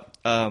talking about,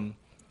 and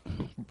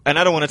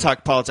I don't want to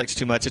talk politics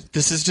too much.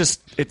 This is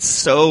just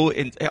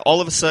all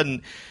of a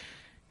sudden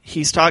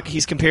he's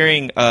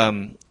comparing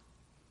the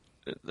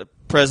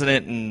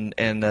president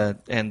and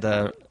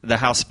the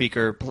House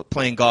Speaker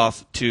playing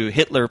golf to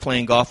Hitler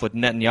playing golf with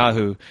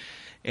Netanyahu.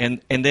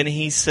 And then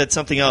he said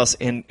something else,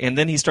 and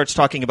then he starts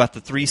talking about the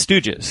Three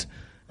Stooges.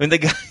 I mean, the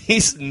guy,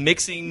 he's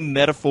mixing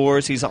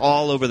metaphors. He's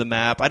all over the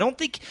map. I don't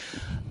think.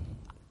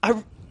 I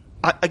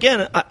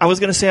was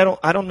going to say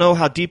I don't know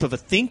how deep of a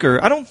thinker.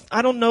 I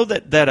don't know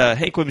that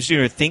Hank Williams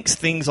Jr. thinks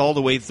things all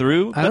the way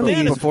through. I don't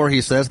think before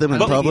he says them in I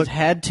don't think public. he's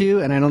had to,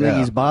 and I don't think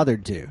he's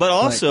bothered to. But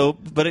also,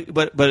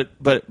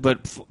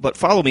 but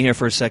follow me here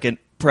for a second.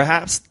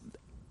 Perhaps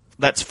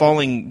that's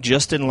falling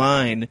just in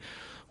line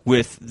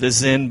with the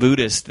Zen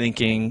Buddhist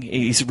thinking.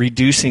 He's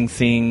reducing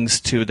things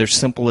to their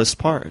simplest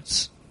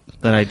parts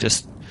that I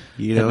just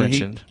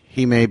mentioned.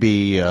 He may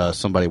be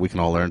somebody we can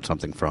all learn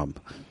something from.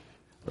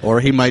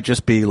 Or he might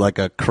just be like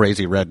a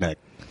crazy redneck.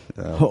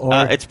 Or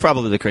It's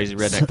probably the crazy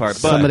redneck part.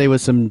 But somebody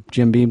with some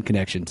Jim Beam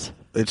connections.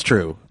 It's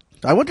true.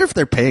 I wonder if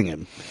they're paying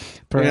him.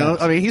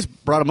 Perhaps. I mean, he's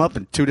brought him up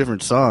in 2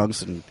 different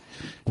songs, and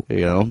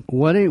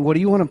What do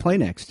you want to play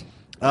next?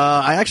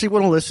 I actually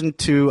want to listen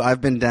to "I've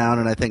Been Down,"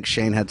 and I think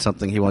Shane had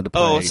something he wanted to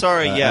play. oh,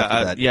 sorry,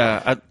 after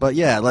that. But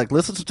yeah, like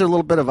listen to a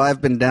little bit of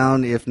 "I've Been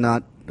Down," if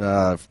not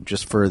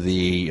just for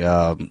the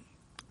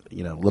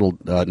little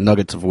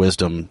nuggets of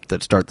wisdom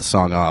that start the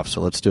song off.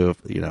 So let's do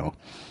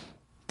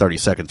 30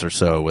 seconds or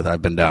so with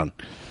 "I've Been Down."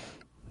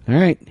 All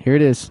right, here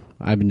it is.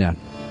 I've been down.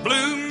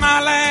 Blew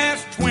my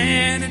last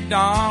 $20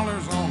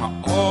 on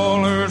a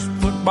Oilers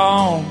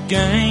football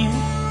game.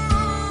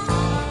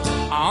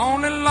 I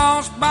only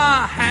lost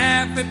by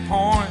half a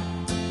point.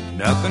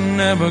 Nothing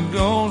ever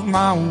goes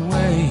my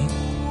way.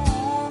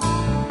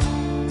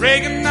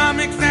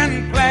 Reaganomics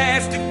and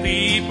plastic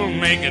people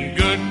making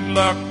good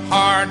luck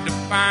hard to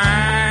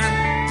find.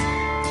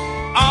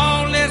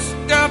 All this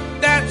stuff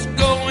that's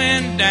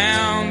going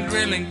down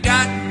really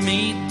got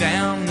me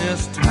down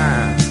this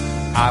time.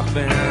 I've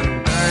been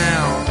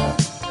down,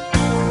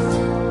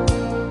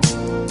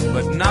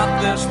 but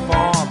not this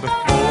far before.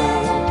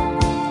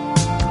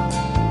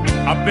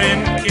 I've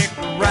been kicked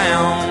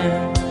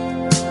around,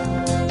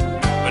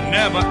 but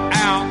never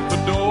out the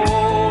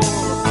door.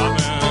 I've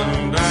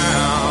been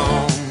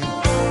down,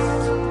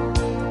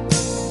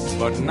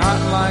 but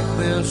not like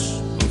this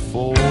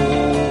before.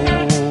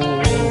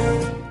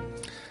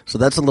 So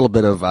that's a little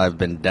bit of I've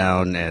been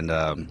down, and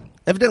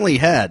evidently he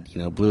had,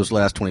 blew his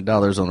last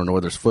 $20 on an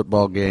Oilers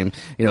football game.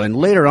 And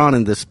later on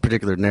in this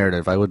particular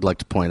narrative, I would like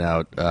to point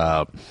out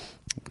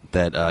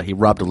that he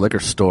robbed a liquor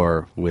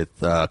store with,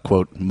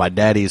 quote, my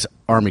daddy's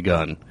army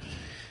gun,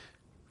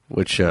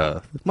 which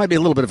might be a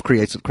little bit of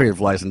creative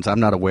license. I'm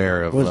not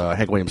aware of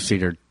Hank Williams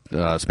Sr.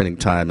 Spending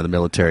time in the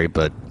military,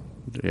 but,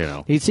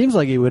 He seems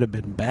like he would have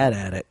been bad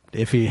at it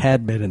if he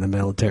had been in the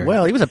military.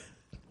 Well, he was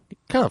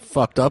kind of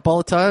fucked up all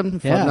the time,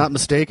 if I'm not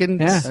mistaken.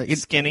 Yeah.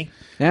 Skinny.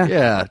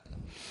 Yeah.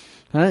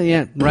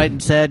 Yeah. Writing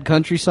sad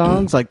country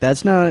songs, like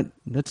that's not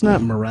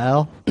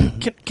morale.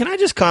 Can I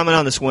just comment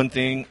on this one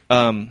thing?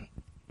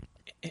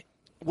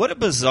 What a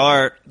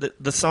bizarre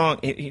the song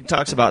he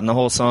talks about in the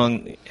whole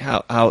song.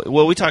 How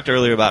we talked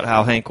earlier about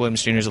how Hank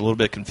Williams Jr. is a little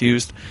bit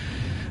confused.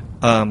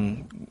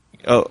 Owing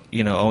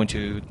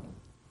to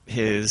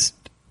his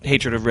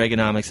hatred of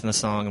Reaganomics in the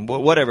song and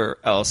whatever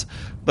else.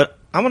 But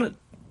I'm going to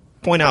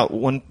point out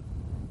one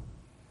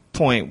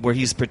point where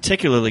he's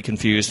particularly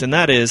confused, and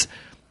that is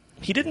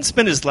he didn't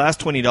spend his last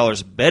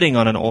 $20 betting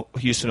on a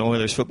Houston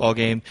Oilers football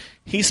game.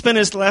 He spent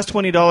his last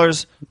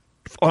 $20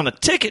 on a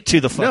ticket to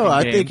the fucking game. No,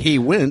 I think he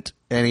went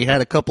and he had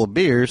a couple of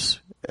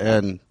beers,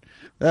 and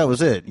that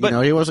was it.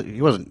 But he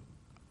wasn't.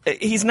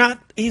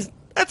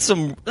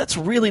 That's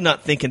really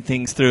not thinking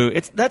things through.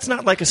 That's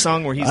not like a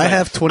song where he's I like,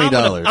 have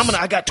 $20.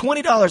 I got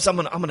 $20.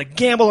 I'm gonna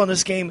gamble on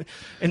this game,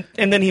 and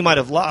then he might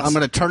have lost. I'm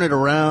gonna turn it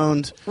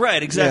around.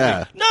 Right, exactly.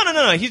 Yeah.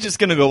 No. He's just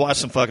gonna go watch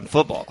some fucking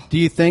football. Do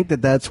you think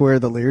that that's where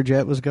the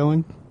Learjet was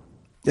going?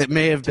 It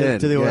may have been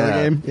To the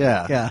Oiler game?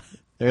 Yeah.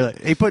 They're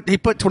like, He put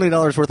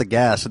 $20 worth of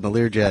gas in the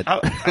Learjet.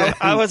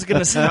 I was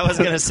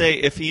gonna say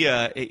if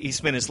he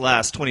spent his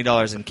last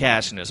 $20 in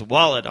cash in his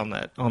wallet on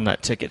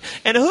that ticket.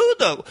 And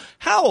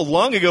how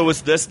long ago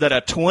was this that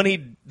a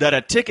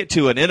ticket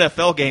to an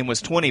NFL game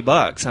was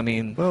 $20? I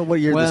mean, Well, what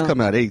year did this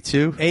come out?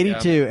 82.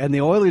 82, and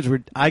the Oilers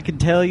were. I can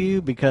tell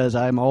you because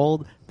I'm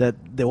old that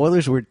the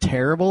Oilers were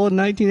terrible in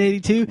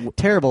 1982.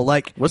 Terrible,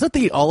 like Was that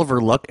the Oliver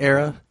Luck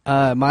era?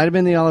 might have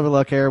been the Oliver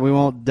Luck era. We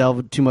won't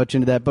delve too much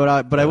into that, but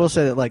I will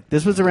say that like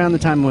this was around the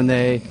time when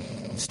they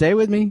stay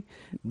with me.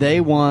 They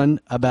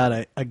won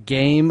about a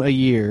game a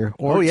year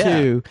or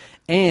two,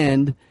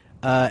 and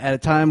at a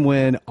time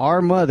when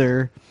our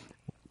mother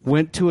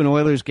went to an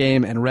Oilers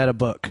game and read a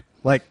book.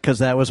 Like, because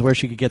that was where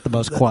she could get the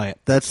most quiet.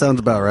 That sounds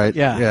about right.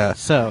 Yeah.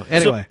 So,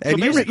 anyway. And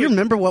you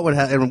remember what would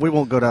happen, and we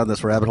won't go down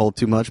this rabbit hole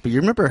too much, but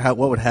you remember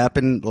what would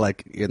happen,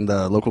 like, in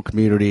the local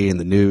community and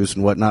the news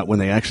and whatnot when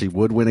they actually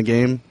would win a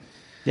game?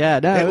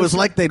 Yeah, no. It was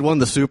like they'd won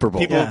the Super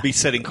Bowl. people would be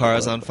setting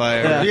cars on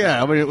fire.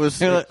 Yeah, I mean, it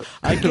was... I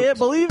can't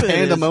believe it.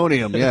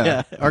 Pandemonium,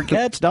 yeah. Are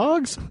cats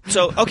dogs?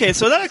 So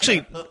that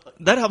actually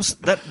that helps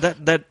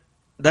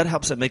that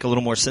helps it make a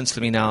little more sense to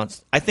me now.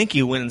 I think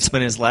he went and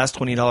spent his last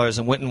 $20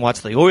 and went and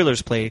watched the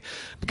Oilers play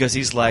because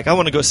he's like, I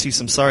want to go see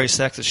some sorry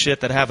sacks of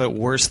shit that have it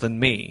worse than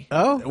me.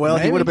 Oh, Well,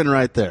 maybe. he would have been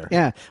right there.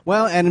 Yeah.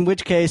 Well, and in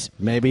which case,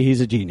 maybe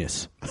he's a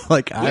genius.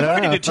 Like, I We've don't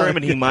already know.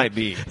 determined he might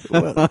be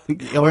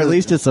Or at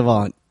least a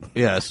savant.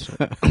 Yes.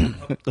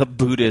 a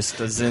Buddhist,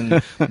 a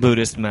Zen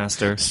Buddhist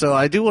master. So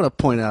I do want to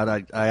point out,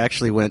 I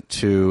actually went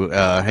to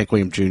Hank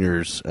Williams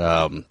Jr.'s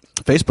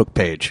Facebook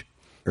page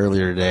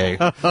earlier today.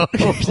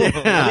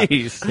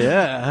 Please.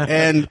 Yeah.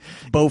 And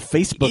Both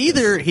Facebook.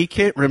 either he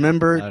can't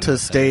remember know to what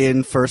stay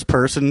in first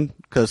person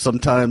because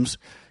sometimes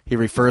he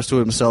refers to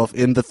himself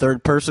in the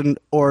third person,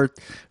 or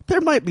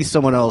there might be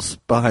someone else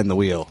behind the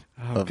wheel.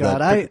 Oh,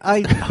 God,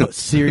 I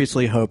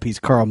seriously hope he's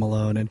Karl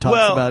Malone and talks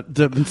Well- about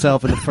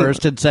himself in the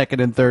first and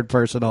second and third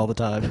person all the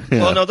time.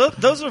 Well, no,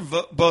 those are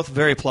both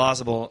very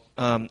plausible.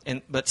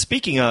 But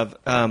speaking of,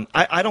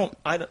 I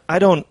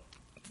don't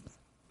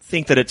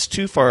think that it's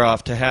too far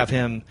off to have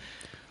him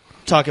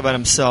talk about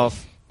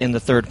himself in the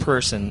third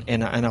person,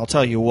 and I'll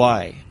tell you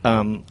why.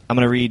 I'm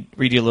going to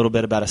read you a little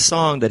bit about a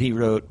song that he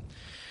wrote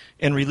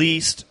and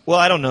released. Well,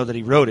 I don't know that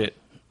he wrote it,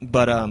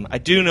 but I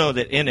do know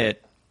that in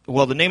it,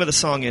 well, the name of the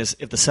song is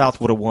 "If the South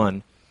Would Have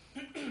Won,"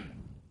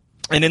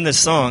 and in this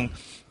song,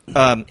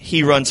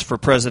 he runs for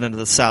president of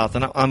the South,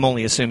 and I'm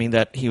only assuming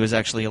that he was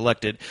actually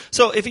elected.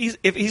 So if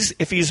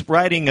he's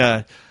writing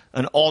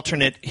an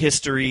alternate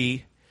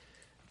history.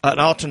 An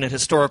alternate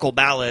historical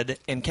ballad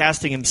and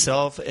casting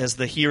himself as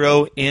the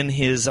hero in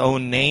his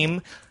own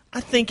name, I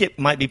think it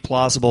might be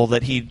plausible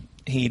that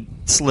he'd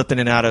slip in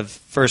and out of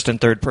first and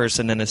third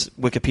person in his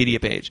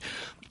Wikipedia page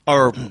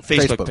or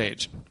Facebook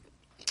page.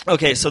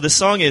 Okay, so this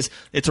song it's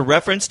a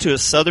reference to a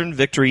Southern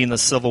victory in the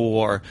Civil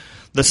War.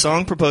 The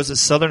song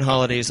proposes Southern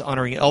holidays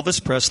honoring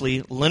Elvis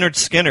Presley, Lynyrd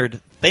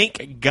Skynyrd.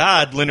 Thank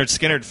God Lynyrd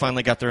Skynyrd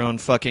finally got their own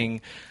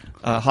fucking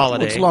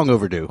holiday. It's long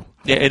overdue.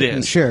 Yeah, it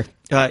is. Sure.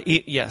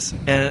 Yes.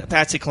 And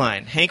Patsy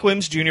Cline. Hank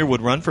Williams Jr.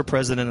 would run for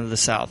president of the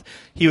South.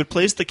 He would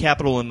place the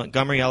Capitol in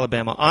Montgomery,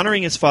 Alabama,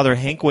 honoring his father,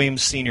 Hank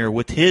Williams Sr.,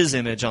 with his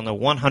image on the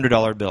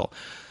 $100 bill.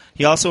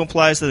 He also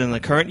implies that in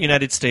the current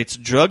United States,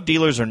 drug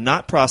dealers are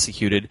not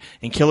prosecuted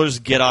and killers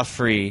get off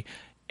free,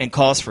 and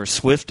calls for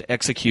swift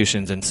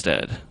executions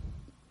instead.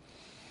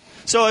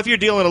 So if you're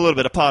dealing a little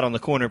bit of pot on the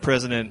corner,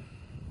 President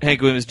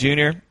Hank Williams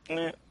Jr.,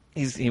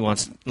 he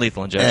wants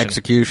lethal injection.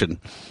 Execution.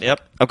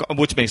 Yep,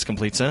 which makes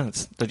complete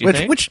sense. Don't you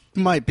think? Which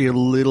might be a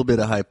little bit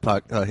of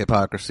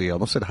hypocrisy. I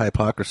almost said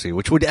hypocrisy,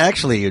 which would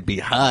actually be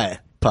high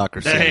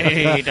hypocrisy.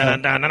 Hey,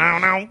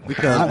 no.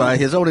 Because by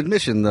his own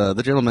admission,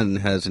 the gentleman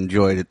has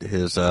enjoyed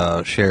his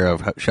share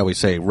of, shall we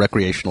say,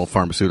 recreational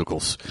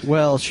pharmaceuticals.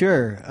 Well,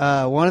 sure.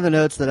 One of the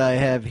notes that I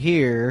have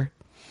here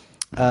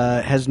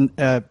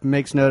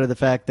makes note of the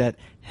fact that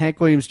Hank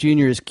Williams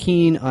Jr. is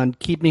keen on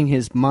keeping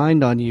his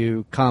mind on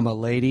you,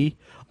 lady.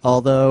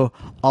 Although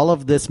all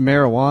of this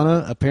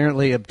marijuana,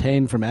 apparently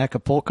obtained from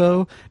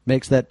Acapulco,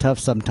 makes that tough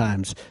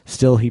sometimes.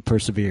 Still, he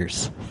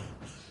perseveres.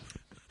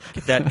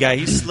 That guy,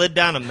 he slid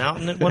down a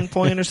mountain at one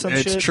point or some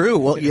shit. It's true.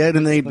 Well, yeah,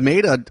 and they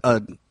made and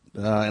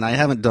I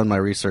haven't done my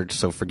research,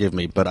 so forgive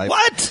me. But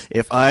What?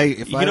 You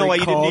know why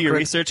you didn't do your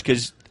research?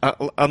 Because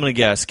I'm going to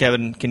guess.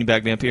 Kevin, can you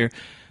back me up here?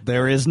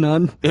 There is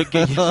none. There's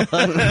nothing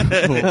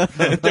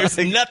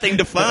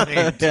to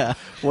find. Yeah.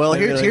 Well,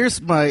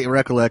 here's my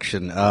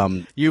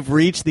recollection. You've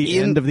reached the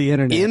end of the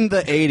internet. In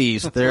the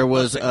 80s, there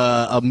was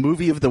a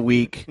movie of the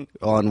week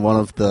on one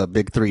of the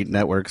big three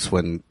networks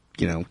when,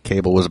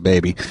 cable was a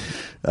baby,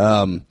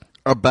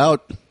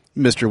 about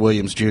Mr.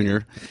 Williams Jr.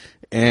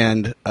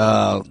 And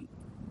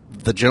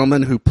the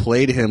gentleman who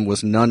played him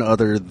was none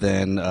other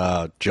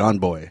than John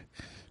Boy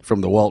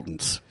from the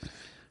Waltons.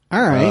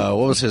 All right.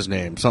 What was his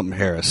name? Something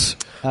Harris.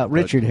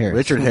 Richard Harris.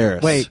 Richard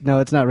Harris. Wait, no,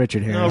 it's not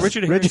Richard Harris. No,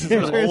 Richard Harris is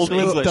old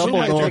English.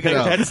 Dumbledore. Look it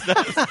up.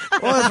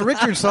 Well, it's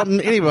Richard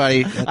something.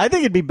 Anybody. I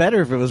think it'd be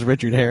better if it was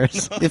Richard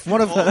Harris. If one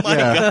of Oh my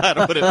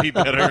God, would it be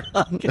better?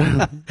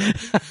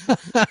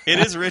 It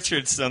is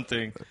Richard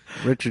something.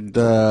 Richard.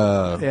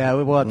 Yeah,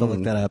 we'll have to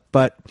look that up.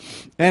 But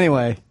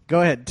anyway,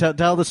 go ahead.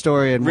 Tell the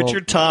story. And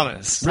Richard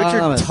Thomas.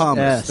 Richard Thomas.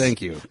 Yes.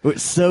 Thank you. We're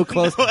so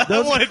close.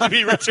 I want it to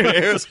be Richard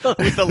Harris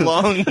with a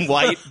long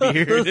white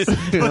beard.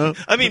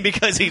 I mean,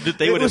 because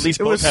they would at least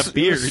both have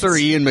beards. Sir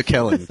Ian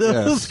McKellen.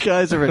 Those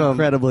guys are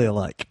incredibly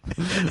alike.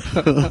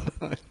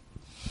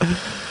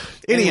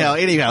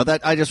 Anyhow,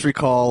 that I just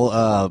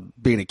recall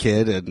being a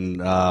kid and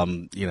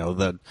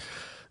the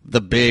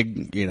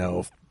big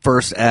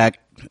first act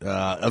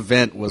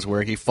event was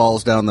where he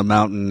falls down the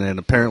mountain and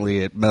apparently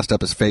it messed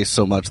up his face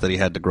so much that he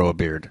had to grow a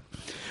beard.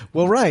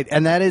 Well, right,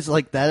 and that is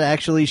that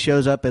actually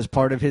shows up as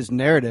part of his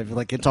narrative.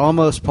 Like it's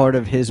almost part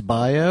of his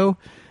bio.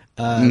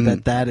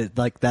 That is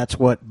that's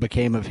what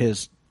became of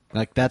his.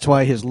 That's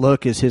why his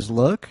look is his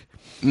look.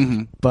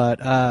 Mm-hmm.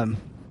 But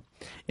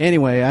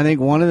anyway, I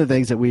think one of the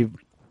things that we've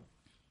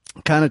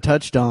kind of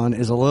touched on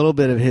is a little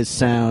bit of his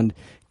sound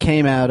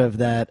came out of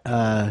that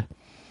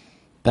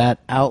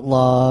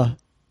outlaw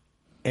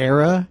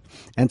era,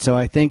 and so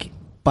I think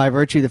by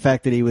virtue of the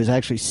fact that he was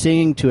actually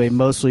singing to a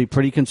mostly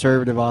pretty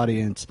conservative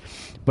audience,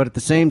 but at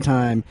the same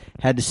time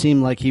had to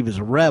seem like he was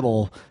a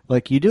rebel.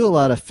 Like you do a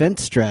lot of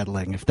fence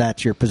straddling if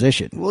that's your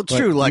position. Well,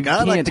 true. Like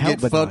I like to get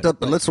fucked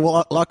up, but let's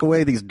lock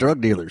away these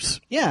drug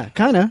dealers. Yeah,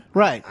 kind of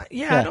right.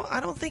 Yeah,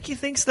 I don't think he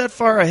thinks that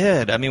far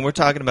ahead. I mean, we're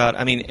talking about.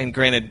 I mean, and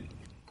granted,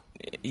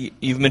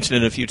 you've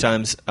mentioned it a few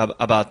times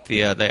about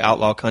the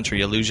outlaw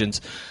country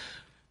illusions.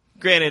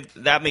 Granted,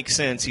 that makes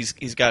sense.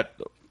 He's got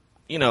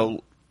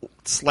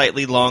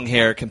slightly long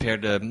hair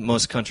compared to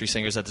most country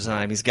singers at the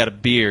time. He's got a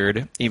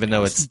beard, even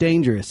though it's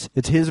dangerous.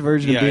 It's his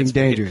version of being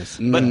dangerous.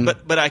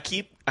 But I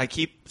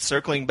keep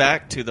circling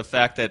back to the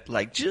fact that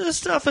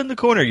just off in the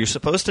corner, you're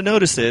supposed to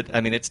notice it.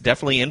 I mean, it's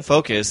definitely in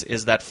focus.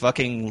 Is that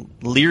fucking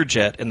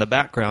Learjet in the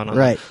background on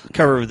the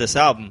cover of this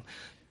album?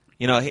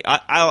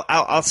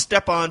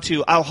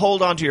 I'll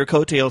hold on to your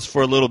coattails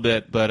for a little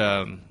bit, but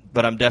I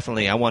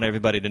want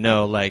everybody to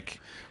know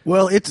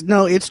Well,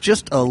 it's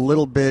just a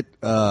little bit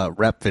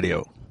rap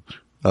video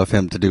of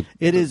him to do.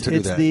 It's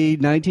the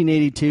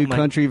 1982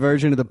 country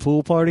version of the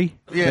pool party.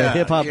 Yeah, the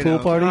hip hop pool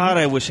party. God,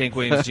 I wish Hank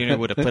Williams Jr.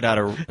 would have put out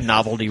a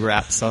novelty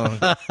rap song.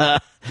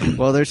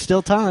 Well, there's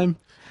still time.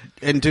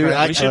 And dude,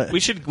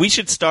 we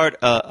should start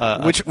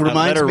a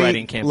letter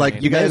writing campaign.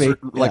 Like you guys,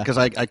 because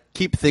I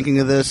keep thinking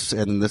of this,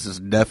 and this is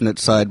a definite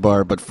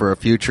sidebar. But for a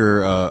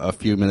future, a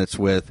few minutes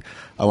with,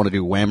 I want to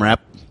do Wham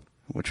Rap.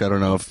 Which I don't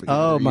know if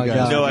oh my guys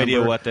god, no remember.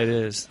 idea what that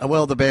is.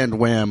 Well, the band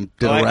Wham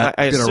did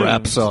a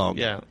rap song,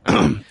 yeah,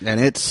 and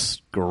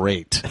it's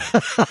great.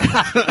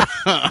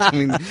 I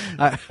mean,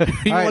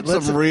 you want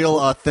some real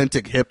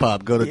authentic hip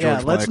hop? Go to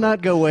George let's Michael.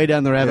 not go way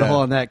down the rabbit hole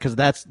on that because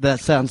that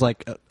sounds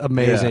like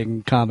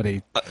amazing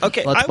comedy.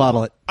 Okay, let's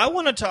bottle it. I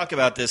want to talk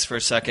about this for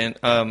a second.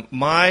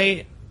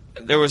 I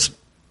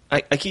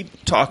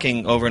keep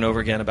talking over and over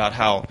again about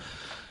how.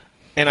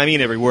 And I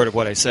mean every word of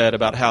what I said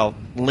about how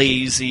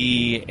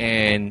lazy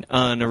and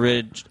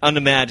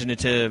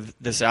unimaginative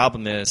this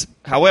album is.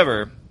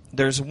 However,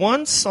 there's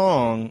one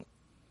song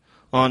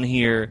on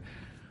here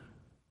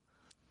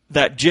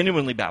that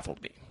genuinely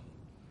baffled me.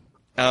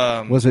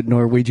 Was it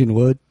Norwegian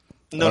Wood?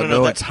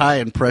 No, it's high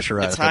and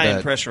pressurized. It's high I and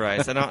bet.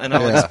 pressurized, and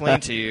I'll explain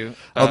to you.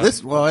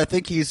 Well, I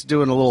think he's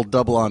doing a little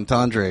double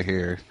entendre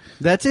here.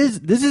 That's his.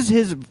 This is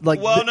his.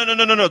 Like, Well,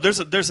 no.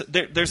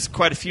 There's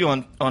quite a few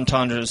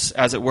entendres,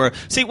 as it were.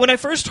 See, when I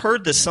first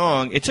heard this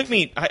song, it took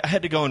me. I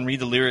had to go and read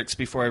the lyrics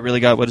before I really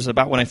got what it's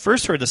about. When I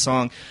first heard the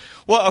song,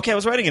 well, okay, I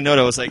was writing a note.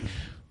 I was like,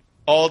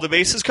 all the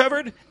bases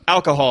covered,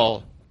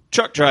 alcohol,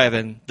 truck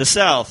driving, the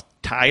South,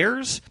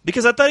 tires,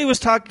 because I thought he was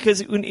talking, because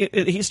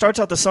he starts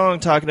out the song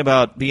talking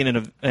about being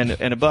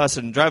in a bus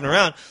and driving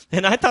around,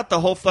 and I thought the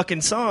whole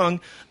fucking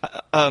song.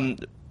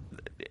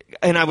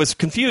 And I was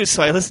confused,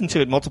 so I listened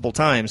to it multiple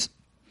times.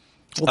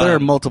 Well, there are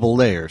multiple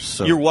layers.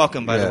 So. You're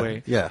welcome, by the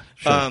way. Yeah,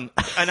 sure. And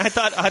I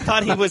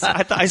thought he was.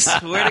 I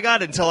swear to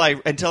God, until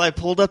I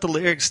pulled up the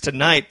lyrics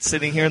tonight,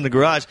 sitting here in the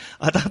garage,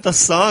 I thought the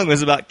song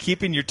was about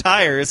keeping your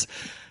tires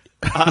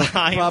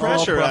high and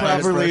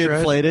pressurized. properly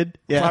inflated.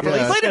 Yeah. Properly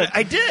Yeah. inflated.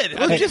 I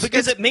did.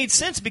 Because it made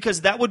sense,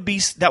 because that would be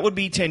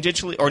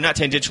tangentially, or not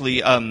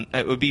tangentially,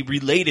 it would be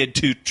related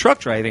to truck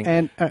driving.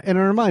 And a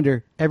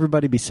reminder: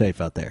 everybody be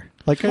safe out there.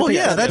 Like, Well,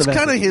 yeah, that's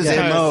kind of his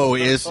Yeah. MO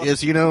is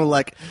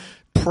like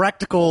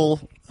practical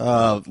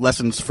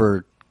lessons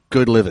for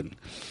good living.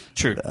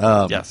 True.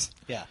 Yes.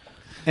 Yeah.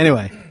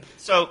 Anyway,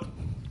 So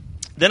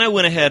then I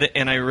went ahead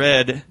and I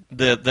read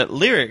the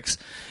lyrics,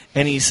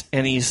 and he's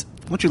Why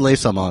don't you lay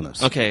some on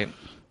us? okay.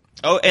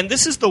 Oh, and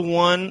this is the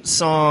one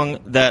song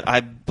that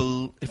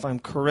if I'm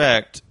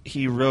correct,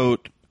 he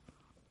wrote.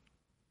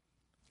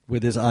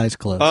 with his eyes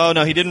closed. Oh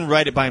no, he didn't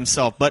write it by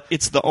himself, but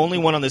it's the only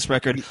one on this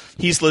record.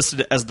 He's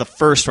listed as the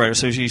first writer,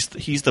 so he's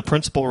the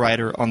principal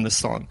writer on this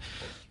song.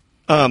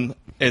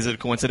 Is it a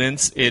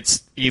coincidence?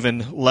 It's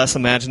even less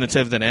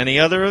imaginative than any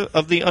other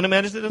of the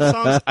unimaginative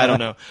songs? I don't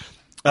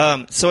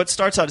know. So it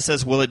starts out, it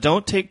says, well, it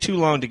don't take too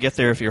long to get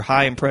there if you're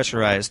high and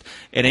pressurized.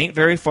 It ain't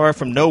very far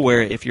from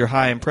nowhere if you're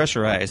high and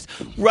pressurized.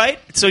 Right?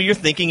 So you're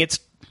thinking it's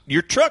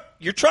your truck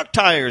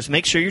tires.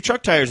 Make sure your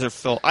truck tires are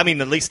full. I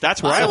mean, at least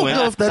that's where I don't went.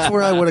 know if that's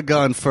where I would have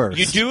gone first.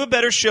 You do a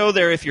better show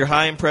there if you're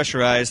high and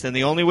pressurized, and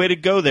the only way to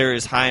go there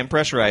is high and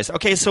pressurized.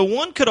 Okay, so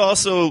one could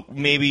also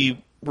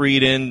maybe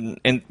read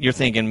in, and you're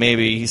thinking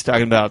maybe he's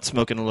talking about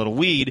smoking a little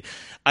weed.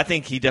 I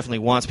think he definitely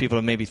wants people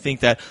to maybe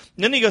think that.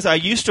 And then he goes, I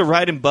used to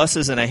ride in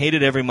buses, and I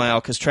hated every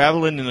mile because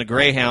traveling in a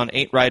Greyhound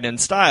ain't riding in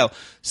style.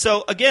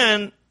 So,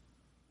 again,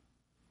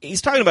 he's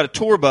talking about a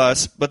tour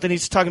bus, but then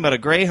he's talking about a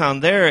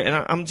Greyhound there,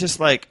 and I'm just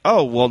like,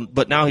 oh, well,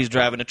 but now he's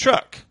driving a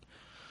truck.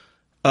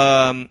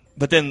 But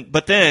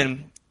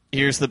then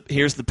here's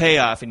the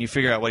payoff, and you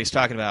figure out what he's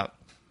talking about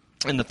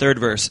in the third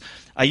verse.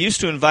 I used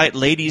to invite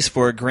ladies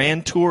for a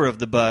grand tour of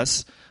the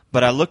bus,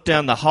 but I looked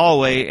down the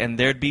hallway and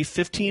there'd be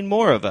 15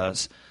 more of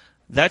us.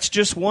 That's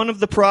just one of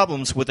the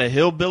problems with a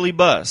hillbilly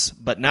bus.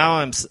 But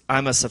now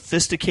I'm a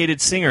sophisticated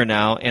singer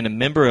now and a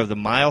member of the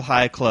Mile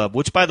High Club,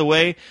 which, by the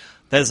way,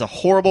 that is a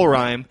horrible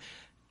rhyme.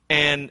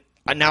 And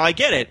now I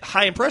get it.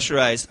 High and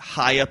pressurized,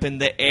 high up in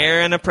the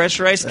air in a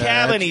pressurized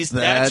cabin.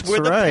 That's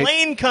where right. the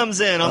plane comes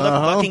in on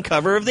the fucking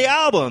cover of the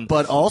album.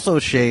 But also,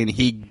 Shane,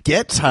 he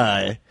gets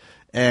high,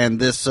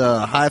 and this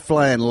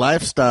high-flying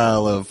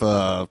lifestyle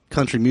of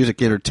country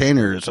music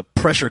entertainer is a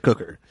pressure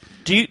cooker.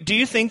 Do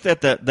you think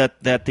that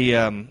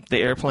the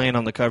airplane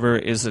on the cover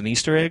is an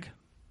Easter egg?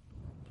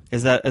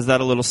 Is that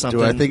a little something?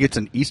 Do I think it's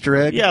an Easter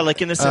egg? Yeah,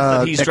 like in the sense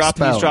that he's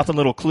dropping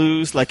little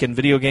clues, like in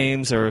video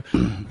games or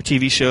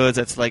TV shows.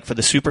 That's like for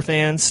the super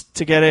fans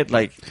to get it,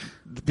 like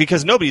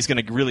because nobody's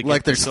going to really get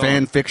like there's the song.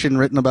 fan fiction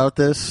written about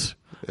this.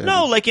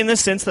 No, like in the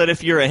sense that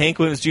if you're a Hank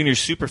Williams Jr.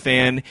 super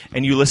fan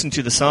and you listen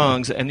to the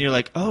songs and you're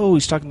like, oh,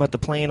 he's talking about the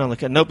plane on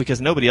the no,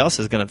 because nobody else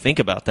is going to think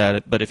about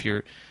that. But if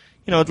you're,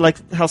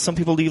 like how some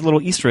people leave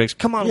little Easter eggs.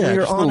 Come on, Yeah, we're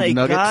just on little a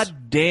nuggets.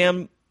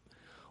 goddamn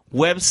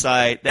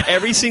website that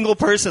every single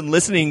person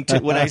listening to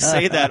when I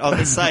say that on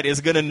the site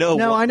is going to know.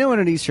 No, I know what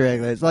an Easter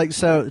egg is. Like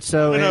so.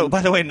 No,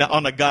 by the way, not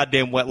on a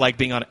goddamn like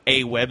being on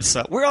a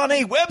website. We're on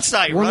a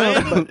website,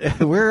 Ryan.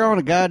 But we're on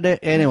a goddamn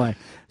anyway.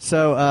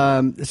 So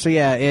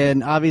yeah,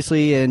 and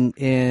obviously in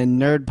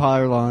nerd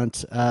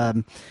parlance,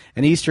 an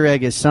Easter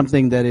egg is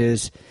something that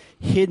is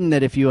hidden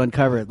that if you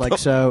uncover it, like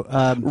so.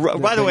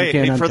 By the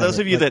way, for those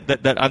of you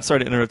that I'm sorry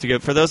to interrupt you.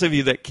 For those of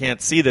you that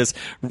can't see this,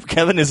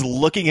 Kevin is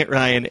looking at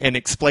Ryan and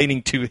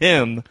expling to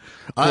him.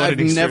 I've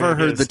never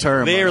heard the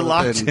term. They are other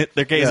locked. than-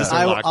 Their gazes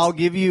are locked. I'll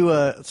give you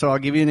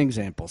an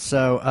example.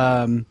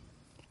 So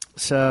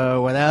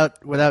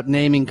without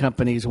naming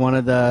companies,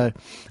 a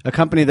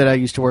company that I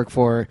used to work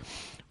for,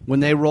 when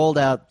they rolled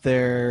out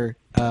their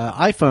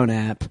iPhone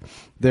app,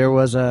 there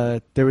was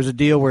a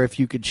deal where if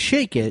you could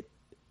shake it,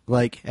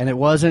 and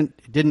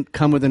it didn't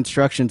come with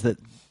instructions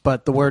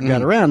but the word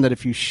got around that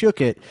if you shook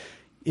it,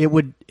 it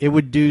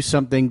would do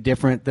something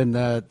different than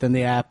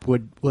the app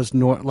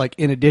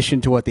in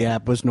addition to what the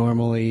app was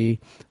normally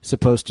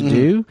supposed to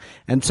do,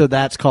 and so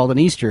that's called an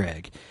Easter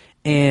egg.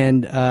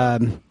 And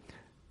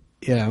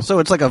So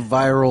it's like a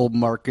viral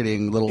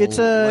marketing little. It's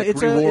a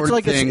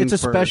reward thing it's a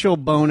for- special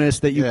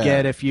bonus that you Yeah.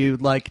 get if you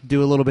like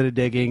do a little bit of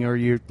digging or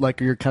you're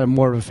kind of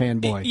more of a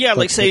fanboy. Yeah,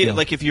 like That's say, the deal.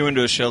 like if you were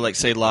into a show like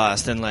say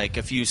Lost, and like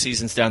a few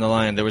seasons down the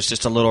line, there was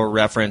just a little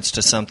reference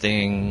to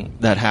something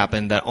that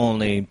happened that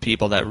only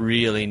people that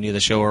really knew the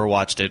show or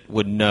watched it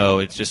would know.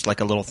 It's just like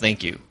a little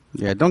thank you.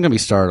 Yeah, don't get me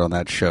started on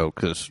that show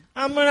because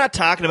I'm not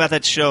talking about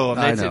that show.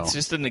 I know. It's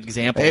just an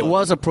example. it of-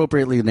 was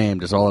appropriately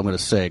named. Is all I'm going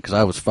to say because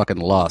I was fucking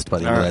lost by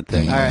the end of that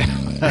thing. All right.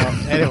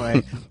 Well,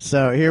 anyway,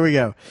 so here we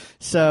go.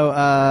 So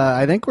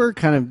I think we're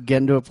kind of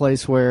getting to a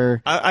place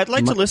where. I'd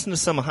like to listen to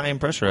some High and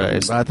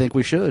Pressurized. I think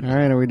we should. All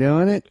right, are we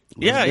doing it?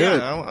 Yeah, do it.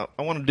 yeah.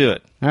 I want to do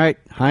it. All right,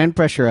 high and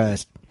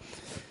pressurized.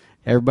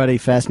 Everybody,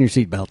 fasten your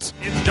seatbelts.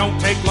 It don't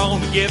take long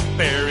to get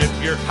there if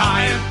you're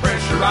high and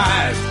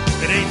pressurized.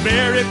 It ain't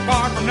very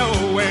far from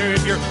nowhere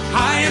if you're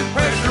high and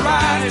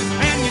pressurized.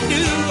 And you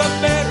do a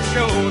better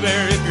show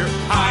there if you're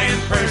high and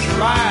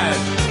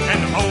pressurized. And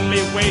the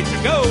only way to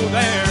go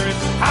there is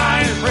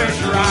high and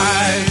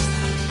pressurized.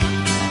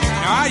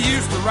 Now, I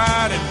used to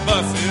ride in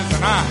buses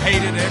and I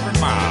hated every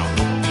mile.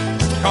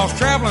 Cause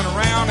traveling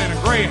around in a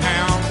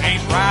Greyhound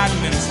ain't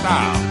riding in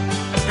style.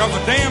 Cause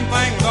the damn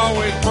thing was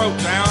always broke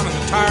down and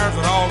the tires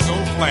would all go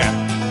flat.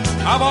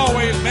 I've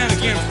always been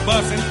against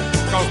bussing,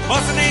 cause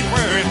bussing ain't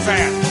where it's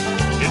at.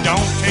 It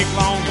don't take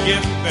long to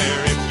get there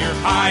if you're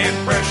high and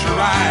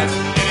pressurized.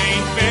 It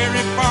ain't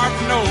very far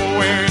from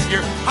nowhere if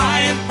you're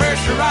high and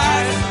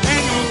pressurized.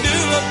 And you'll do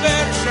a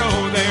better show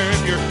there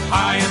if you're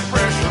high and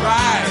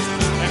pressurized.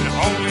 And the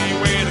only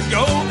way to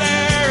go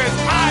there is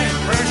high and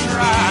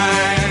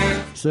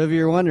pressurized. So if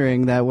you're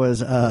wondering, that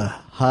was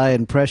High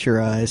and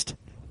Pressurized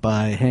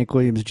by Hank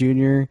Williams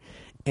Jr.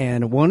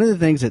 And one of the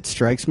things that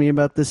strikes me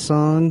about this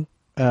song,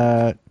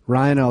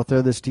 Ryan, I'll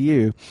throw this to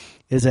you,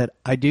 is that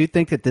I do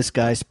think that this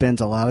guy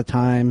spends a lot of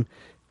time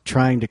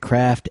trying to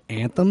craft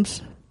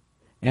anthems.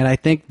 And I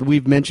think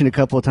we've mentioned a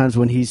couple of times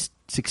when he's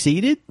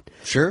succeeded.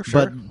 Sure.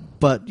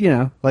 But you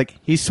know, like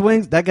he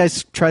swings, that guy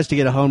tries to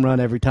get a home run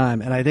every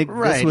time. And I think this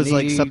Right, was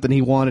like he- something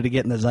he wanted to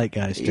get in the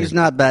zeitgeist. He's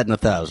not batting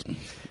 1,000.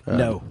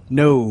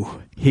 No,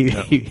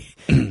 he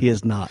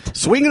is not.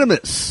 Swing and a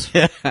miss.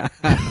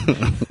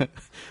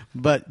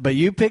 But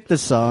you picked the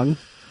song.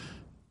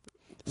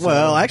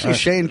 Well, actually,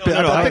 Shane.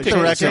 no, no, I I picked the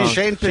picked record. the song.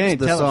 Shane picked Shane,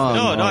 the tell us. song.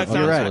 No, on I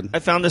the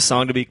record. found this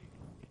song to be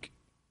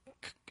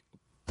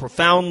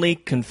profoundly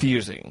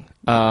confusing.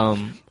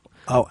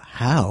 Oh,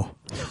 how?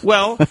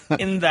 Well,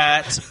 in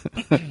that,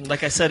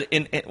 like I said,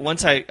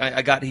 once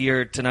I got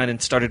here tonight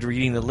and started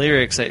reading the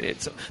lyrics,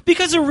 it's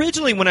because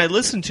originally when I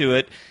listened to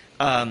it,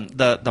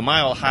 the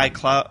Mile High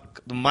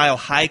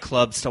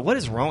Club stuff. What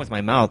is wrong with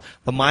my mouth?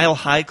 The Mile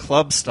High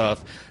Club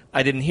stuff.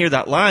 I didn't hear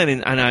that line,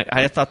 and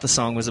I thought the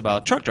song was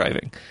about truck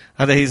driving.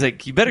 And then he's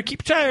like, "You better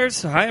keep your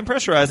tires high and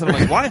pressurized." And I'm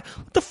like, "Why?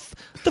 What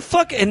the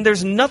fuck?" And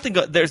there's nothing.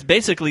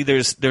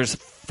 There's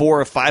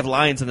 4 or 5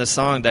 lines in the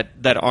song that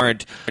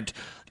aren't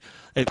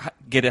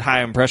get it high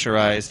and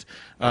pressurized.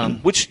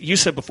 Which you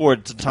said before,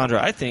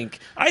 Tandra. I think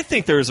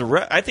there's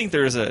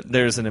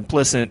an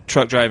implicit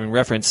truck driving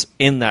reference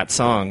in that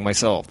song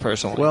myself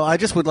personally. Well, I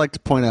just would like to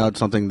point out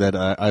something that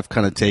I've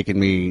kind of taken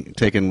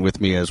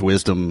with me as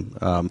wisdom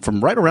from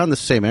right around the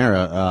same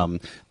era,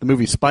 the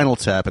movie Spinal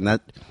Tap, and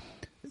that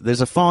there's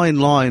a fine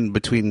line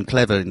between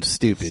clever and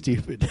stupid.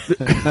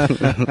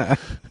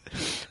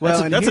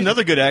 Well, that's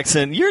another good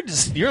accent.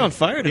 You're on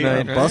fire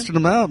tonight. Right? Busting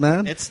them out,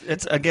 man. It's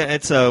what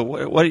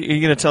are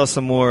you going to tell us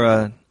some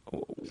more?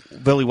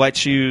 Billy White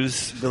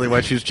Shoes. Billy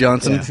White Shoes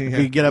Johnson. if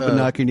you get up and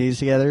knock your knees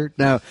together.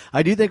 Now,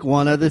 I do think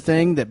one other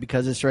thing that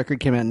because this record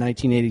came out in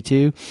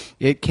 1982,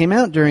 it came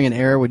out during an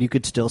era when you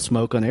could still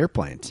smoke on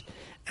airplanes,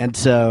 and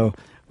so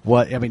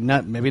maybe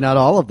not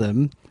all of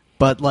them.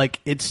 But like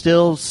it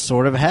still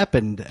sort of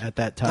happened at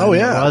that time. Oh,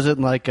 yeah. It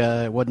wasn't like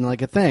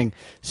a thing.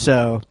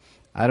 So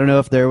I don't know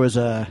if there was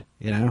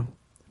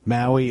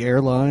Maui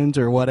Airlines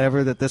or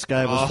whatever that this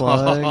guy was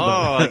flying.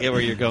 Oh, but I get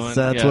where you're going.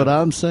 that's Yeah. what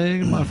I'm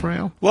saying, my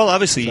friend. Well,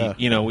 obviously,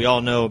 So- we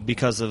all know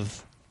because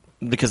of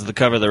the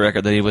cover of the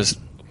record that he was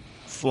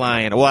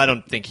flying. Well, I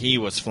don't think he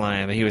was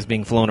flying, but he was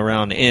being flown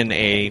around in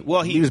a.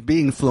 Well, He was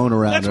being flown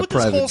around That's in a what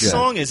this private whole jet.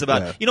 song is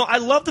about. Yeah. I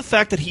love the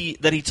fact that he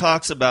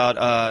talks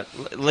about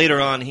later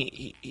on.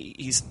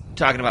 He's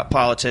talking about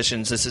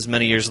politicians. This is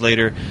many years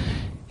later.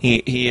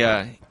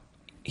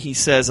 He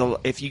says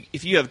if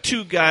you have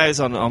two guys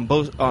on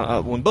both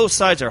when both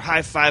sides are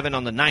high-fiving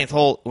on the 9th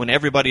hole when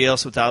everybody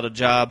else without a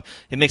job,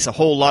 it makes a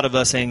whole lot of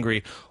us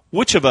angry.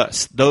 Which of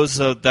us, those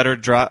that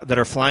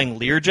are flying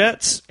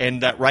Learjets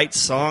and that write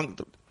song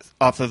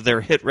off of their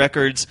hit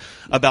records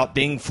about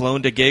being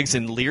flown to gigs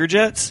in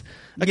Learjets?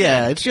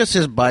 Yeah, it's just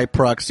his by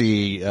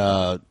proxy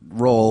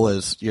role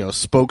as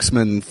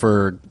spokesman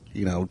for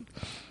Joe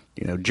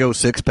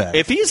Sixpack.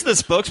 If he's the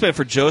spokesman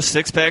for Joe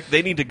Sixpack,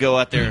 they need to go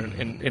out there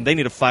and they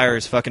need to fire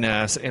his fucking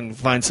ass and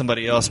find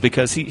somebody else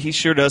because he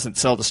sure doesn't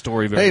sell the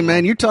story very Hey well.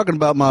 man, you're talking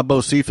about my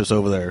Bocephus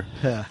over there.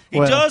 Yeah. He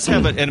does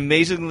have an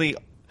amazingly,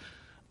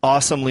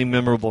 awesomely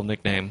memorable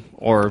nickname.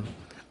 Or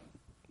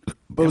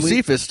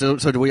Bocephus.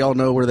 So do we all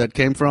know where that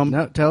came from?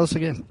 No, tell us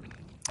again.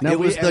 No, it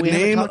was the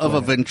name of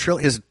a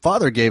ventriloquist. His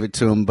father gave it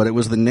to him, but it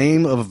was the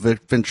name of a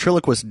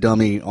ventriloquist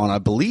dummy on, I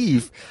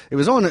believe, it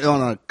was on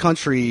a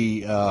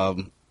country,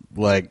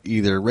 like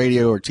either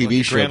radio or TV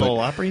Like show. Grand but Ole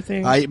Opry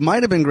thing? It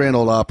might have been Grand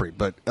Ole Opry,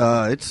 but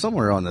it's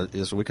somewhere on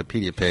his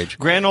Wikipedia page.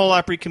 Grand Ole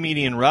Opry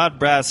comedian Rod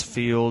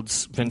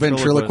Brassfield's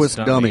Ventriloquist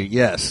dummy,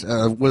 yes,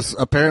 was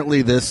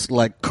apparently this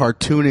like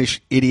cartoonish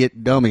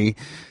idiot dummy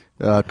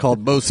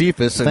called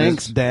Bocephus. And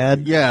Thanks,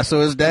 Dad. Yeah, so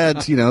his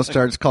dad,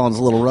 starts calling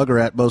his little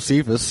ruggerat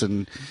Bocephus,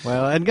 and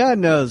Well, and God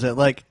knows that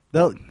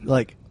they'll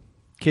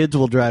kids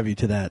will drive you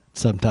to that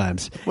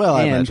sometimes. Well,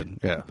 I And imagine,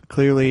 yeah.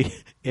 Clearly,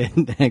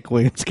 in Hank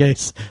Williams'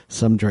 case,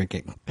 some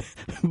drinking.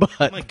 But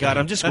Oh my God,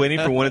 I'm just waiting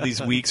for one of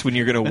these weeks when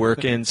you're going to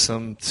work in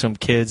some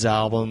kids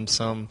album,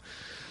 some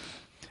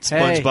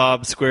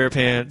SpongeBob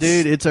SquarePants.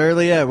 dude, it's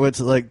early yet. What's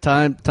like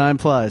time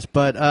flies.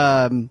 But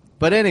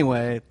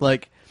anyway,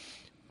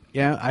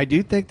 I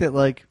do think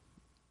that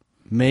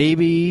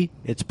maybe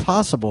it's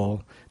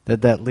possible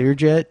that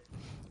Learjet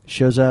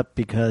shows up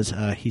because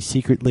he's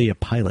secretly a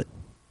pilot.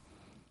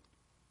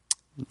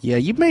 yeah,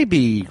 you may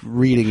be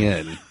reading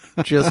in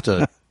just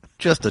a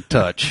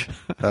touch.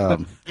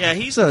 Yeah,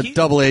 He's a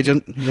double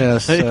agent.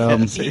 Yes,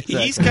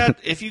 He's got.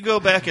 If you go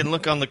back and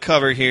look on the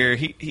cover here,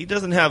 he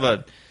doesn't have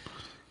a.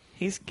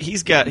 He's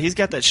got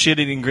that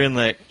shit-eating grin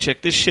like,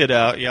 check this shit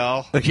out,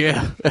 y'all.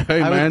 yeah. Hey,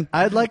 man,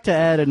 I'd like to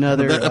add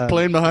another. that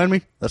plane behind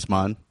me, that's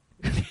mine.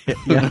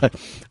 Yeah,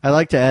 I'd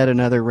like to add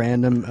another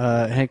random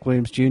Hank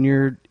Williams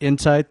Jr.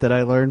 insight that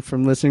I learned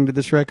from listening to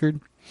this record.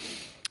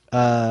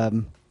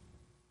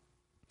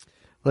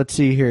 Let's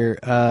see here.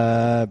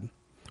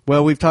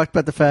 Well, we've talked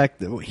about the fact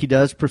that he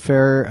does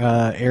prefer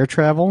air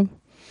travel,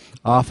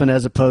 often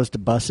as opposed to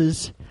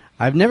buses.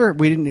 Was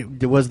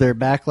there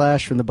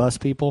backlash from the bus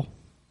people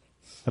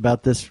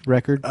about this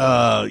record?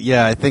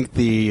 Yeah, I think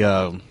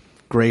the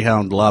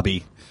Greyhound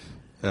lobby,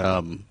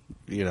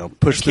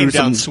 pushed Came through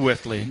down some.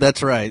 swiftly.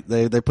 That's right.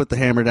 They put the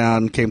hammer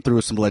down, came through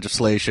with some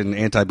legislation,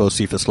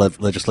 anti-Bocephus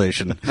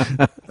legislation.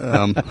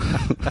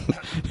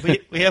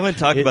 We haven't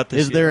talked about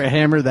this. Is there a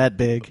hammer that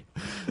big?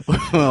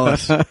 Well,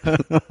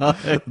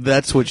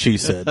 that's what she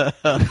said.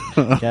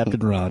 Captain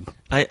Rod.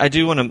 I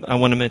do want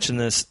to mention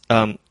this,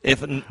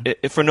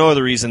 if for no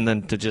other reason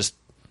than to just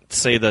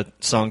say the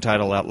song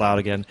title out loud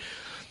again.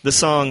 The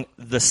song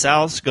 "The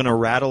South's Gonna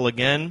Rattle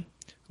Again"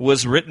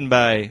 was written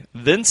by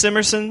Vince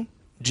Emerson,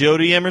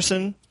 Jody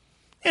Emerson,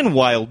 and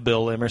Wild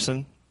Bill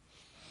Emerson.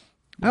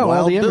 Oh,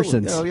 all the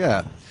Emersons. Oh,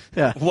 yeah.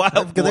 Yeah.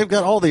 They've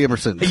got all the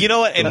Emersons. You know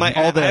what?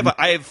 All them.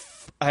 I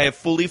have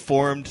fully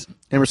formed.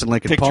 Emerson,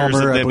 Lincoln, Pictures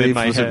Palmer, of I them believe, in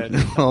my was head.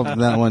 involved in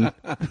that one.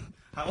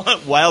 I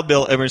want Wild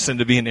Bill Emerson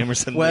to be an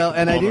Emerson. Well,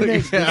 and I do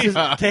think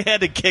they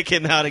had to kick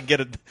him out and get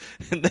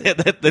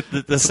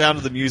the sound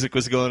of the music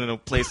was going in a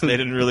place they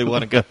didn't really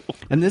want to go.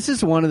 And this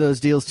is one of those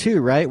deals too,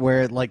 right?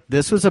 Where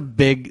this was a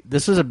big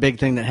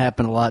thing that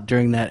happened a lot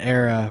during that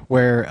era,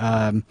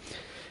 where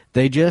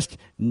they just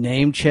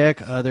name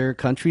check other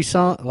country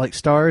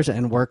stars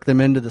and work them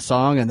into the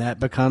song, and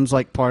that becomes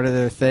part of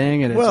their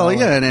thing. And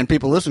it's and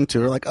people listen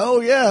to it like,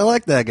 oh yeah, I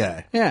like that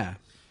guy. yeah.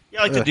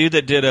 Yeah, like the dude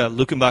that did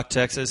Luckenbach,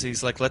 Texas.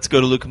 He's like, let's go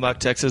to Luckenbach,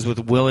 Texas with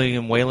Willie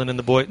and Waylon and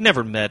the boy.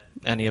 Never met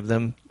any of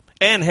them,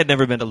 and had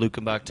never been to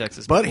Luckenbach,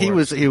 Texas. But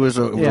before. he was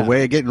a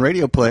way of getting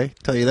radio play.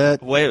 Tell you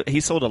that. He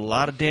sold a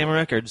lot of damn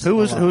records. Who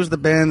was the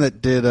band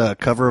that did a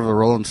cover of a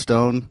Rolling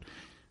Stone?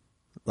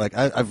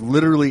 I've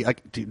literally.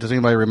 Does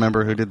anybody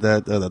remember who did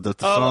that? The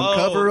song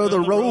cover of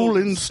the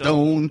Rolling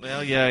Stone.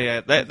 Well,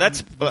 yeah.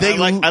 That's. They-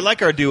 I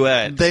like our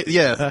duet. They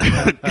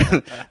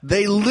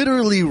they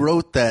literally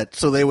wrote that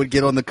so they would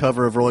get on the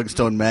cover of Rolling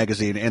Stone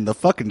magazine, and the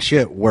fucking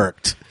shit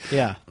worked.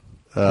 Yeah.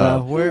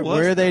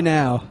 Where are they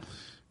now?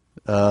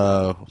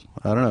 I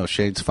don't know.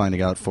 Shane's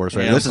finding out for us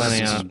right Yeah, now. I'm This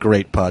finding is a out.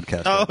 great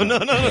podcast. Oh right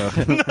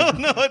now.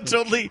 no! It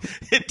totally.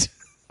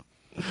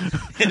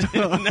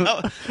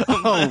 No.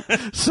 Oh,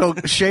 so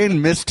Shane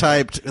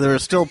mistyped. There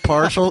was still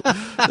partial.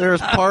 There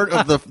was part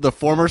of the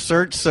former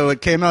search, so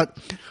it came out.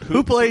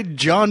 Who played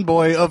John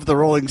Boy of the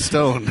Rolling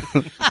Stone?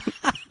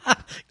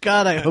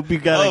 God, I hope you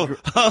got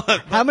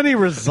How many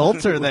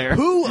results are there?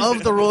 Who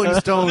of the Rolling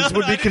Stones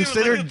would be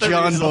considered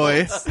John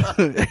Boy?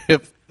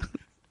 If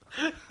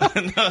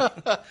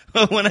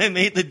When I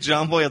made the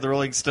John Boy of the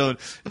Rolling Stone,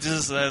 it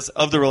just says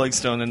of the Rolling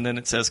Stone, and then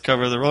it says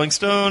cover of the Rolling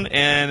Stone,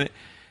 and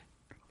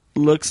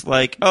looks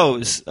like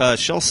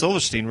Shel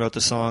Silverstein wrote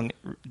the song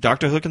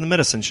Dr. Hook and the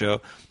Medicine Show.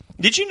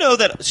 Did you know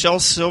that Shel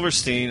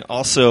Silverstein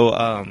also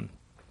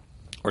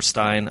or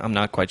Stein, I'm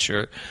not quite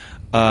sure,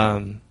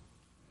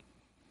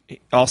 he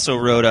also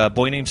wrote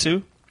Boy Named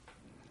Sue?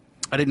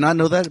 I did not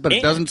know that, but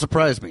it doesn't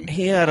surprise me.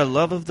 He had a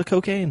love of the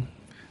cocaine.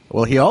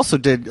 Well, he also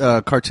did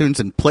cartoons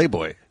in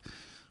Playboy,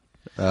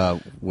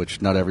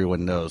 which not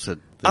everyone knows.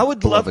 I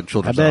would love- I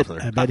children's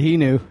author. bet he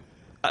knew.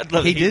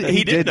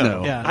 He did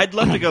know. Yeah. I'd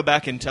love to go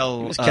back and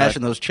tell He's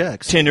cashing those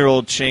checks.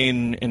 10-year-old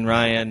Shane and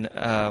Ryan,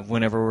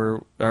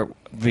 whenever we're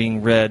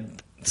being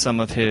read some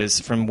of his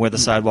From Where the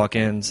Sidewalk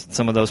Ends,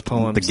 some of those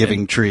poems. The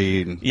Giving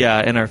Tree. And,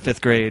 Yeah, in our 5th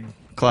grade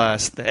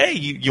class. Hey,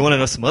 you want to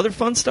know some other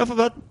fun stuff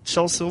about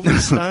Shel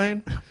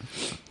Silverstein?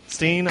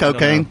 Steen? I don't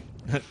Cocaine.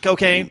 know.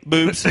 Cocaine,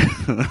 boobs.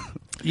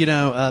 You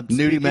know,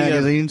 Nudie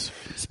magazines.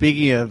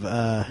 Speaking of,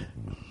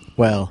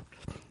 well,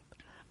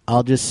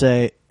 I'll just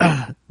say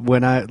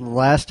when I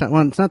last time.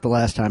 Well, it's not the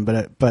last time,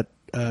 but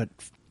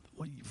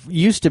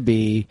used to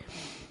be.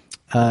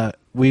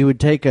 We would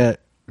take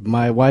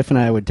my wife and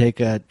I would take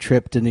a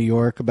trip to New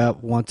York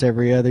about once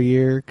every other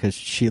year because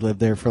she lived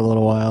there for a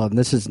little while, and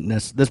this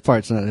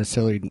part's not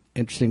necessarily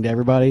interesting to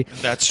everybody.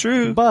 That's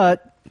true.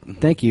 But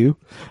thank you.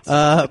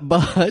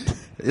 But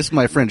This is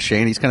my friend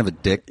Shane. He's kind of a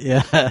dick.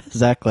 yeah,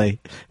 exactly.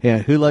 Yeah,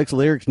 who likes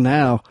lyrics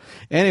now?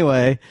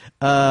 Anyway,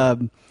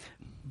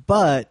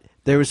 but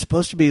there was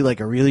supposed to be like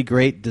a really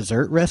great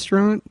dessert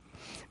restaurant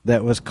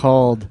that was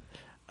called.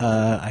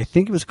 I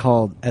think it was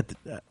called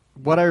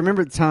what I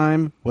remember at the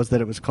time was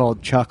that it was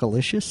called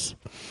Chocolicious,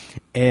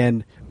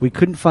 and we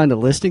couldn't find a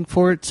listing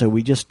for it, so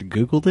we just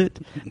Googled it,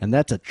 and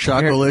that's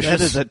Chocolicious?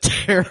 That is a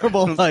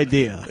terrible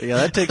idea. Yeah,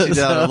 that takes you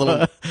down a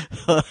little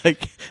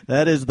Like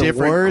that is the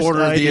different worst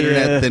corner of the idea.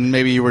 internet than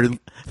maybe you were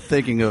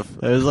thinking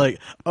of. I was like,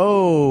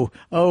 oh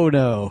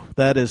no,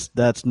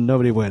 that's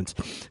nobody wins.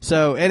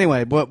 So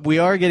anyway, but we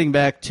are getting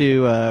back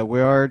to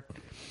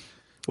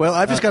Well,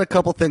 I've just got a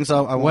couple things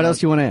I want. What else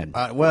do you want to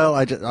add? Well,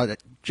 I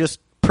just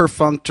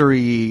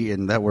perfunctory,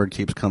 and that word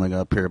keeps coming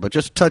up here, but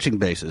just touching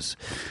bases.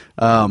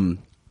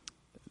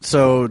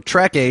 So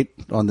track 8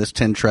 on this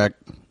 10-track,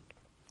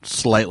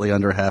 slightly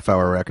under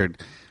half-hour record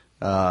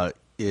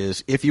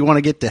is "If You Want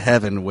to Get to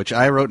Heaven," which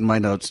I wrote in my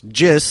notes.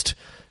 Gist,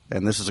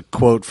 and this is a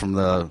quote from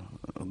the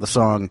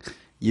song,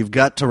 "You've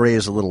got to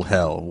raise a little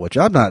hell," which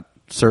I'm not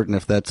certain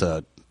if that's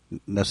a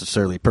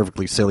necessarily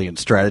perfectly salient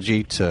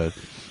strategy to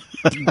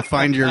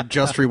find your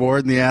just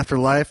reward in the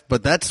afterlife,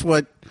 but that's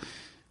what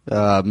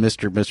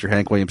Mr.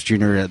 Hank Williams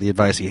Jr. The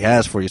advice he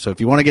has for you. So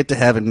if you want to get to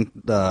heaven,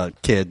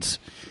 kids,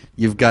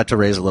 you've got to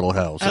raise a little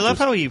hell. So I love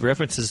how he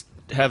references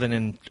heaven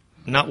in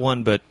not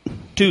one but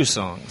 2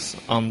 songs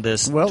on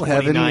this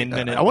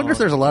 29-minute. I wonder if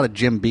there's a lot of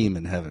Jim Beam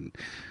in heaven.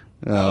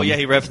 Oh yeah,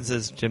 he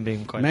references Jim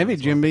Beam quite. Maybe a bit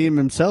as Jim Beam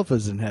himself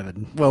is in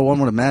heaven. Well, one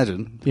would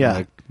imagine. Yeah.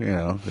 Like, you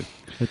know.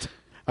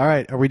 All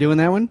right, are we doing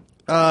that one?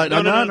 No. We're We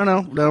gonna,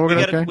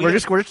 gotta- we we're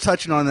gotta- just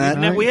touching on that.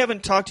 Now, we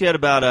haven't talked yet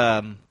about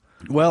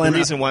Well, the and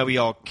reason why we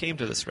all came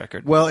to this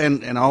record. Well,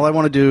 and all I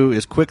want to do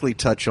is quickly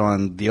touch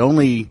on the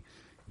only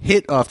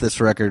hit off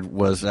this record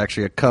was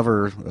actually a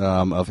cover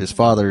of his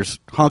father's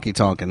Honky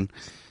Tonkin'.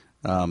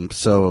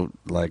 So,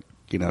 like,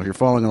 you know, if you're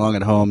following along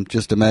at home,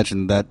 just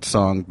imagine that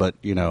song, but,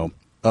 you know,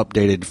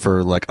 updated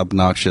for, like,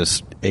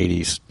 obnoxious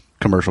 80s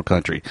commercial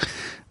country.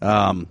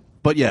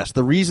 But, yes,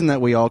 the reason that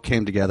we all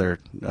came together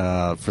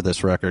for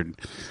this record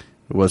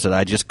was that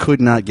I just could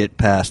not get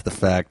past the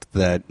fact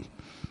that,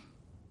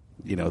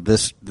 you know,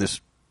 this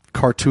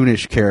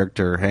cartoonish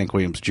character, Hank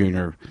Williams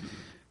Jr.,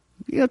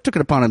 you know, took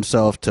it upon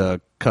himself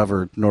to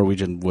cover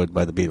Norwegian Wood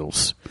by the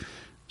Beatles.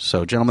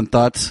 So, gentlemen,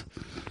 thoughts?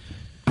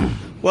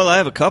 Well, I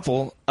have a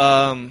couple.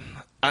 I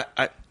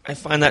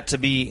find that to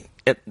be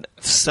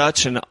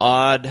such an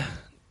odd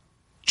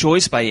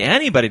choice by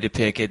anybody to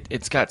pick.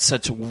 It's got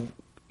such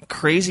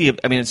crazy.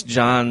 I mean, it's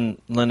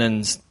John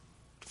Lennon's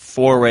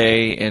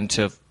foray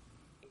into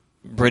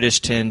British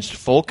tinged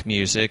folk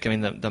music. I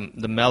mean,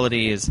 the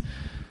melody is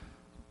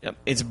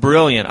it's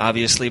brilliant,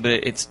 obviously, but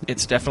it's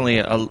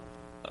definitely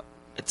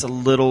it's a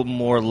little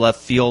more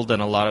left field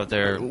than a lot of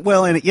their.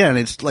 Well, and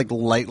it's like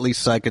lightly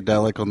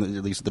psychedelic on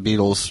at least the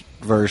Beatles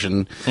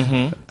version.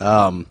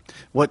 Mm-hmm.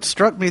 What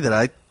struck me that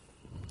I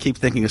keep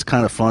thinking is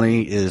kind of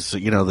funny is,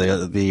 you know,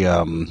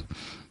 the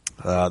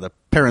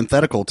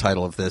parenthetical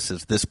title of this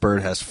is "This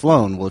Bird Has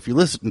Flown." Well, if you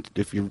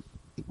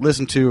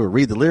listen to or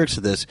read the lyrics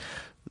of this,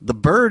 the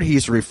bird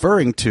he's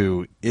referring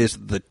to is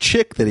the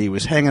chick that he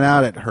was hanging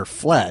out at her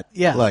flat.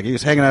 Yeah. Like, he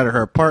was hanging out at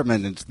her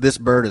apartment, and it's "This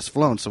Bird Has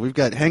Flown." So we've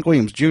got Hank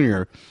Williams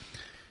Jr.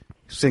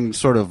 sing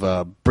sort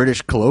of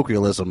British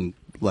colloquialism,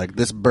 like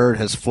 "This bird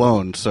has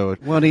flown." So,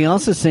 Well, and he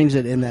also sings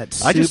it in that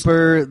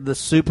the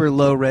super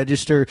low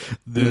register.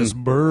 This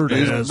bird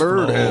has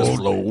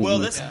flown. Well,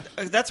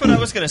 that's what I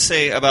was going to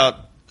say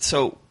about.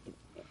 So,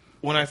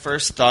 when I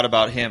first thought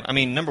about him, I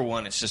mean, number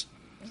one, it's just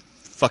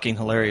fucking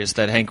hilarious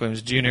that Hank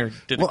Williams Jr.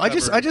 did. Well, I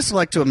just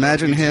like to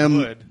imagine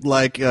him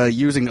like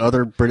using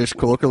other British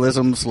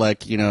colloquialisms,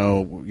 like you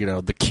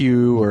know the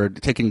queue or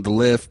taking the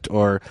lift,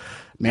 or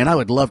man, I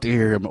would love to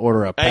hear him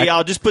order a pack. Hey,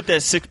 I'll just put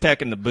that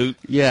 6-pack in the boot.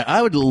 Yeah,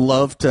 I would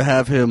love to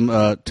have him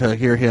to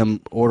hear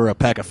him order a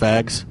pack of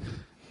fags.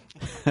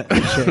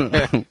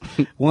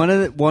 One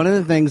of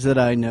the things that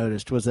I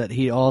noticed was that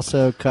he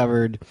also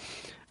covered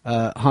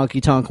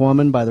 "Honky Tonk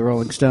Woman" by the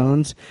Rolling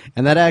Stones,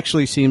 and that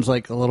actually seems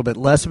like a little bit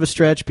less of a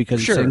stretch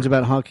because Sure. he sings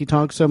about honky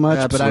tonk so much.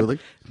 Absolutely.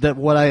 But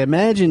what I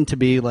imagine to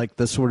be like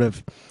the sort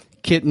of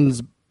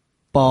kitten's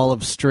ball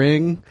of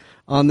string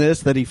on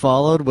this that he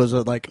followed was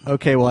like,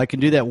 okay, well, I can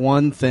do that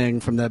one thing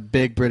from that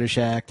big British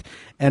act,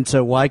 and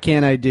so why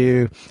can't I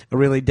do a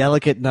really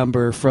delicate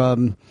number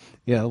from,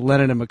 you know,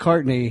 Lennon and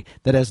McCartney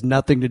that has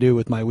nothing to do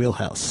with my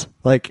wheelhouse?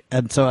 Like,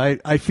 and so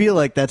I feel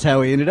like that's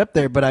how he ended up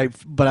there. But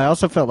I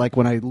also felt like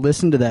when I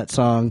listened to that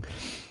song,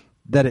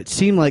 that it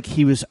seemed like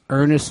he was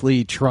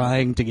earnestly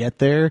trying to get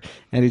there,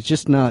 and it's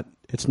just not.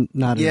 It's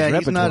not. in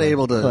his he's not repertoire.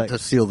 able to, Like, to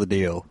seal the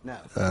deal.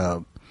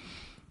 No.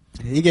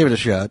 He gave it a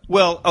shot.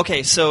 Well,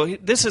 okay, so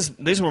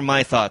these were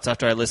my thoughts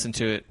after I listened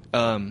to it.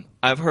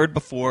 I've heard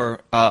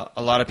before a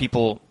lot of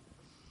people.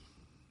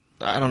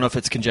 I don't know if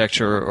it's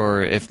conjecture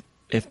or if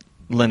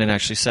Lennon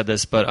actually said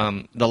this, but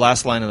the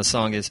last line of the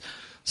song is,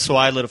 "So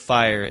I lit a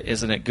fire,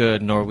 isn't it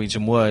good,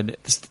 Norwegian wood?"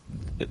 It's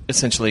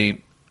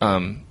essentially,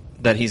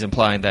 that he's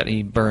implying that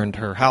he burned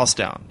her house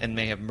down and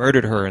may have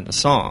murdered her in the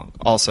song.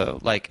 Also,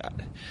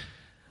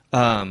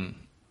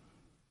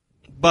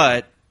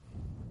 but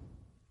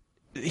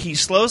he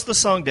slows the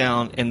song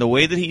down, and the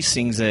way that he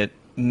sings it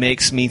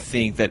makes me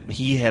think that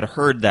he had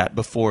heard that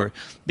before,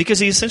 because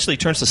he essentially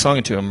turns the song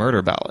into a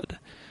murder ballad.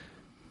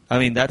 I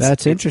mean,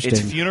 that's interesting.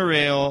 It's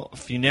funereal.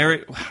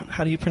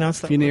 How do you pronounce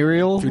that?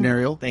 Funereal.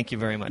 Funereal. Thank you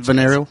very much.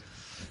 Venereal.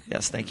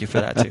 Yes, thank you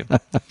for that too.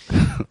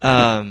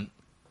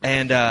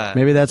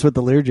 Maybe that's what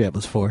the Learjet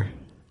was for.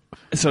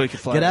 So he could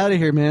fly. Get out of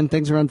here, man!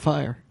 Things are on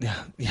fire. Yeah,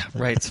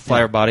 right. It's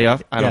fire body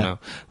off. I don't know.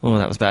 Oh,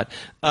 that was bad.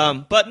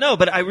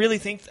 But I really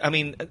think. I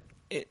mean,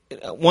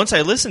 once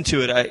I listened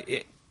to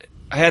it,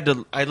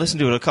 I listened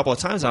to it a couple of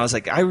times, and I was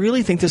like, I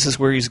really think this is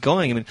where he's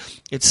going. I mean,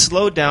 it's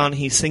slowed down.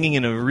 He's singing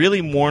in a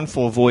really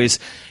mournful voice.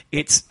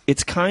 It's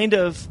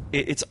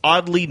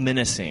oddly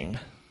menacing.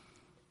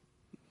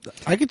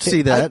 I could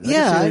see that.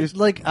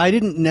 I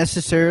didn't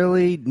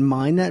necessarily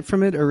mind that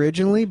from it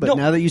originally, but No.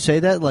 now that you say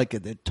that,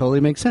 it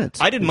totally makes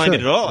sense. I didn't mind it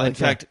at all. In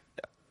fact,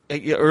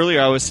 earlier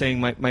I was saying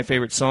my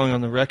favorite song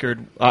on the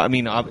record, of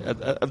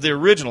the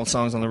original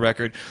songs on the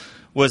record,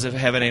 was "If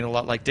Heaven Ain't a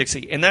Lot Like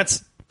Dixie," and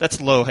that's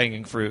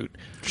low-hanging fruit.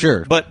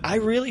 Sure. But I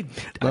really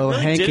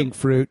low-hanging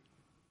fruit.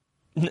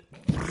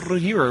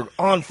 You are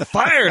on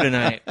fire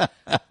tonight.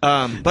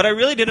 But I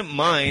really didn't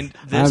mind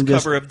this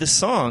cover of this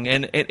song,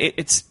 and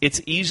it's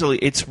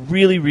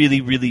really,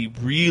 really, really,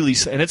 really,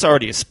 and it's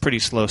already a pretty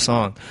slow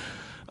song,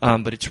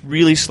 but it's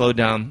really slowed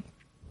down,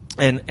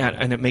 and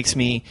it makes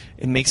me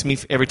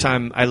every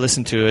time I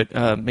listen to it,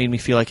 made me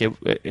feel like it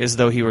as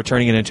though he were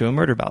turning it into a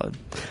murder ballad.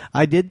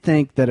 I did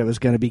think that it was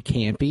going to be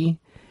campy.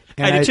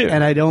 And I did too.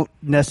 And I don't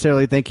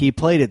necessarily think he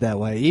played it that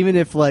way. Even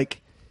if,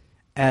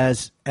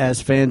 as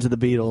fans of the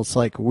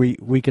Beatles,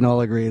 we can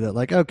all agree that,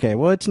 okay,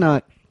 well, it's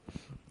not,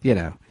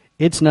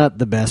 it's not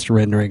the best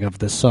rendering of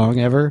this song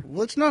ever.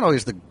 Well, it's not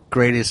always the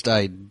greatest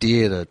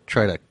idea to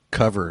try to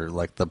cover,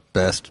 the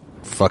best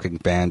fucking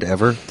band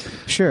ever.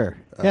 Sure.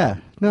 Yeah.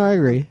 No, I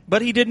agree.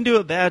 But he didn't do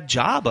a bad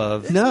job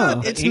of.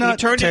 It's not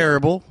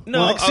terrible.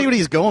 No, I see what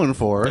he's going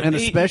for. And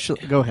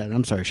especially, go ahead.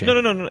 I'm sorry, Shane.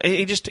 No.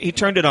 He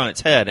turned it on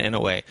its head in a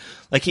way.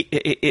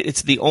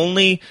 It's the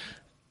only.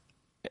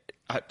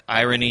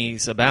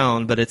 Ironies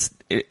abound, but it's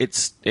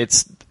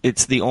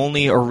the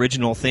only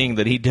original thing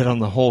that he did on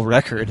the whole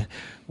record.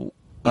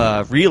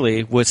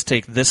 Really, was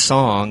take this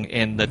song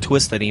and the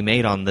twist that he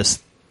made on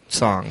this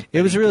song.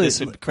 It was really this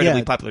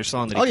incredibly popular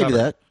song that I'll he give you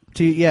covered. that.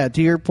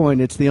 To your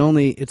point, it's the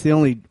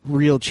only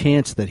real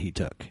chance that he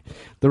took.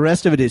 The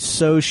rest of it is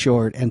so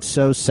short and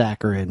so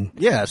saccharine.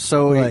 Yeah,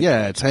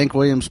 it's Hank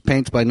Williams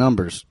paints by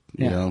numbers.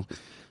 You know,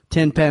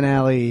 Tin Pan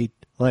Alley.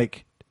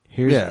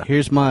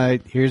 Here's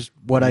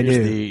what I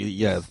do.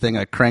 The thing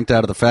I cranked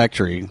out of the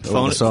factory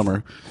over the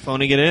summer.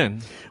 Phoning it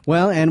in.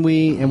 Well, and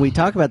we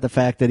talk about the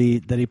fact that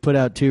he put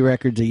out 2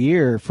 records a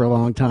year for a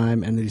long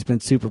time, and that he's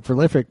been super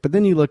prolific. But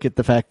then you look at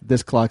the fact that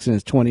this clocks in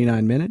as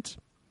 29 minutes.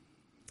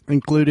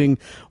 Including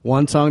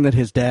one song that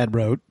his dad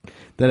wrote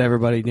that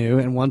everybody knew,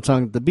 and one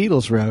song that the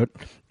Beatles wrote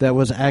that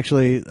was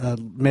actually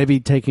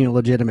maybe taking a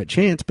legitimate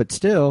chance, but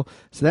still.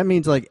 So that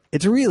means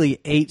it's really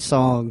 8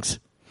 songs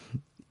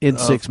in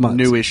 6 months.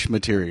 Newish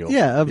material.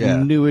 Yeah,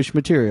 newish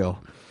material.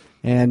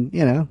 And,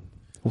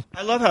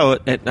 I love how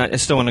I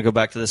still want to go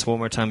back to this one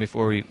more time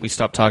before we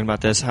stop talking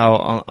about this.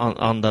 How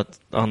on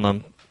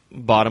the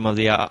bottom of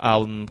the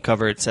album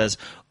cover it says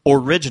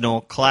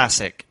 "Original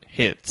Classic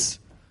Hits,"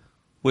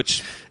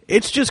 which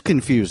it's just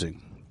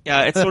confusing.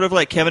 Yeah, it's sort of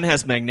like Kevin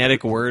has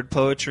magnetic word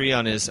poetry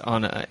on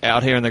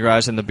out here in the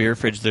garage in the beer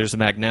fridge. There's a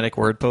magnetic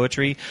word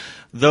poetry.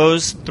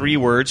 Those 3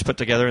 words put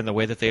together in the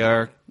way that they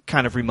are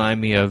kind of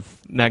remind me of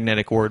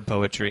magnetic word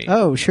poetry.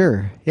 Oh,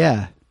 sure,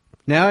 yeah.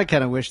 Now I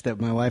kind of wish that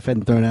my wife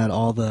hadn't thrown out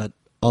all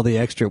the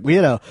extra. We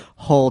had a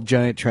whole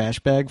giant trash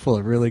bag full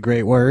of really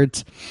great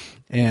words,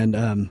 and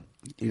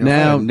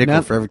now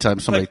nickel for every time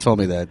somebody told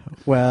me that.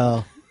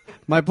 Well,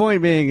 my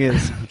point being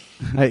is,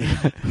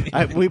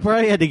 we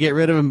probably had to get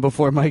rid of him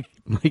before my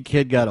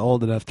kid got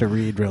old enough to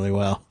read really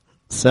well.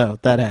 So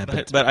that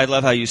happened. But I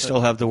love how you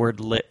still have the word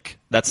lick.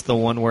 That's the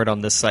one word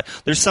on this side.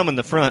 There's some in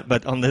the front,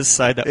 but on this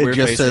side that we're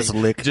just facing, says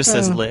lick. it just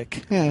says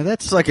lick. Yeah,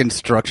 It's like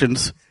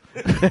instructions.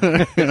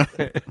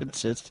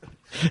 it's just,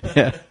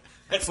 yeah.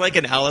 It's like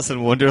an Alice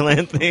in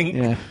Wonderland thing.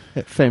 Yeah,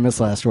 famous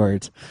last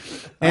words.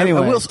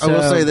 Anyway, I will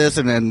say this,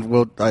 and then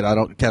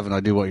Kevin, I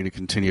do want you to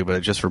continue, but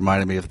it just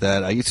reminded me of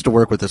that. I used to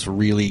work with this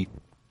really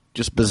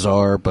just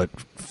bizarre but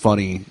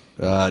funny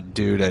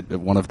dude at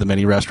one of the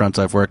many restaurants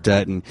I've worked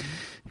at, and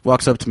he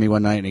walks up to me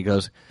one night and he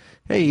goes,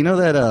 "Hey, you know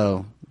that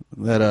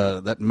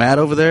that Matt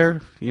over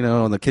there,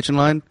 on the kitchen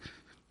line,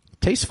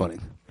 tastes funny.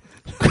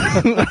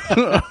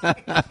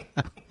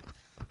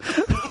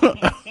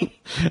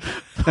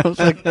 I was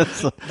like,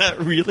 That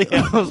really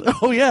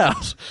oh yeah,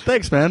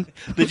 thanks, man.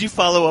 Did you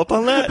follow up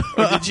on that?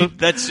 Or did you?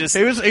 That's just.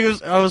 He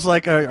was. I was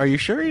like, are you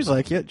sure? He's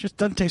like, yeah, it just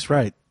doesn't taste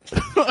right.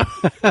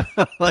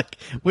 Like,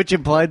 which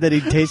implied that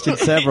he tasted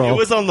several. It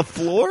was on the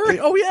floor.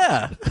 Oh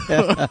yeah.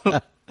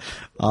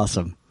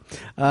 Awesome.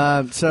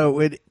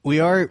 So we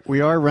are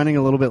running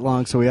a little bit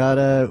long, so we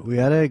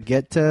oughta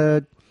get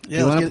to.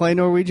 Yeah, you want to play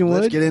Norwegian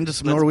Wood? Let's get into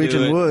some Let's do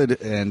Norwegian it.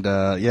 Wood, and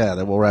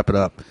then we'll wrap it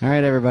up. All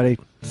right, everybody,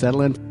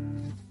 settle in.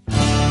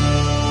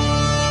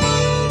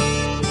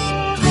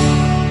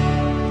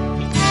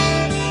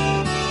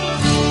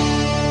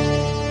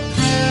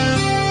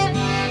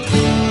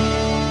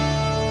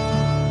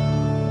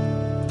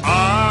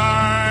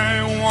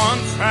 I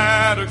once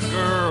had a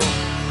girl,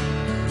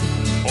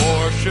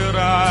 or should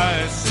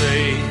I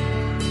say,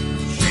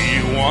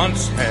 she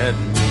once had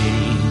me.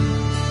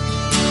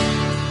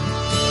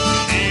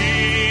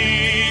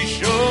 She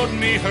showed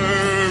me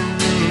her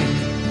room.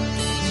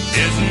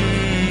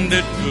 Isn't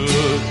it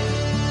good?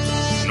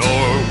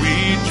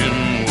 Norwegian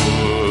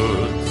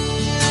wood.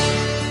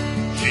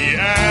 She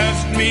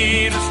asked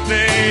me to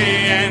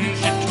stay, and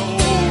she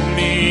told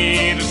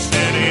me to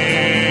sit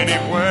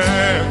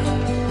anywhere.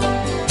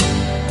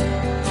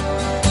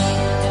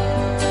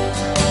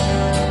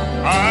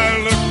 I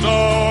looked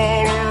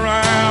all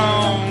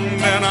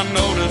around and I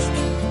noticed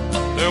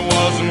there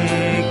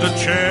wasn't a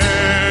chair.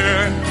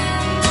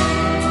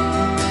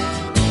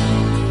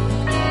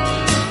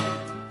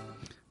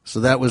 So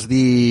that was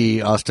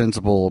the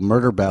ostensible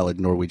murder ballad,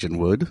 Norwegian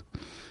Wood.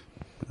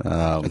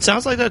 It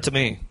sounds like that to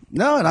me.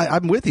 No, and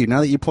I'm with you.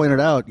 Now that you pointed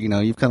out,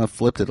 you've kind of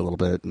flipped it a little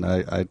bit, and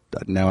I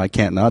now I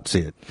can't not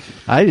see it.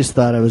 I just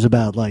thought it was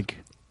about like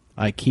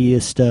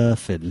IKEA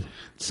stuff and.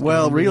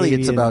 Well, really,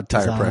 it's about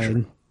tire design.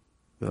 pressure.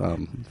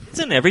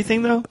 Isn't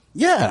everything though?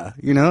 Yeah,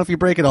 if you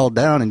break it all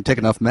down and take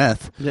enough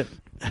meth, Yep.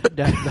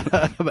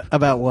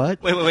 About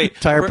what? Wait.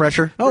 tire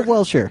pressure. Oh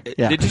well, sure.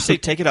 Yeah. Did you say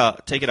take it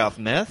off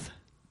meth?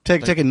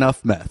 Take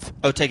enough meth.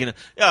 Oh, taking it.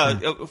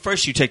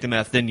 First you take the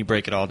meth, then you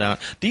break it all down.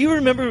 Do you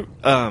remember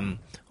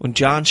when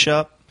John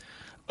Shupp?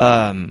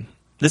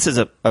 This is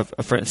a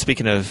friend.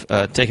 Speaking of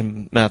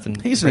taking meth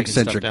and He's an breaking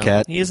stuff eccentric down.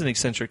 cat. He is an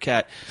eccentric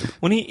cat.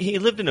 When he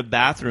lived in a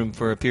bathroom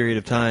for a period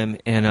of time,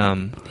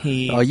 and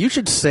he. Oh, you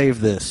should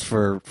save this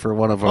for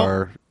one of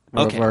our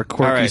okay.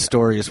 quirky All right.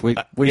 stories. We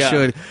yeah.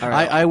 should. All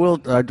right. I will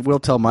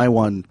tell my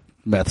one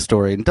meth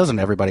story. And doesn't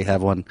everybody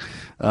have one?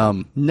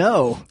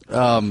 No.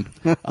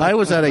 I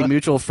was at a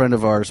mutual friend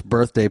of ours'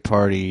 birthday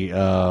party.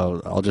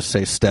 I'll just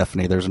say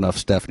Stephanie. There's enough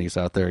Stephanies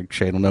out there.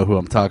 Shane will know who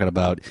I'm talking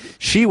about.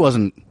 She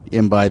wasn't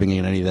imbibing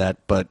in any of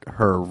that, but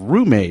her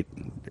roommate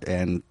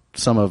and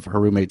some of her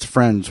roommate's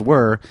friends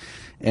were.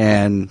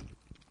 And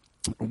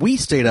we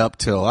stayed up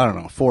till,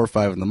 4 or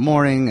 5 in the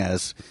morning,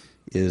 as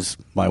is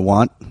my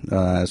wont,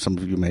 as some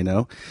of you may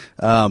know.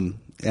 And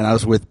I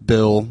was with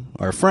Bill,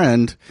 our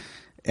friend,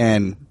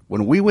 and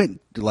when we went,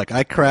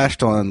 I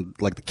crashed on,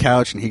 the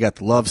couch, and he got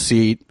the love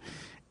seat,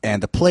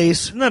 and the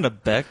place... Isn't that a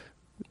Beck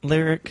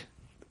lyric?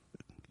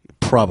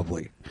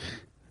 Probably.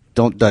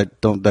 Don't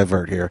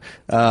divert here.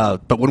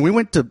 But when we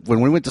went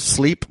to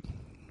sleep,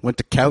 went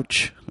to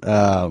couch,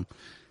 the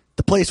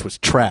place was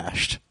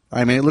trashed.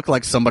 I mean, it looked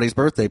like somebody's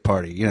birthday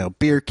party.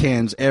 Beer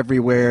cans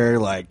everywhere,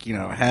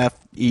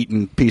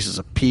 half-eaten pieces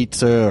of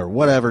pizza or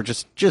whatever,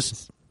 just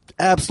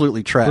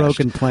absolutely trashed.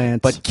 Broken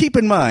plants. But keep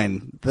in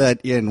mind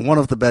that in one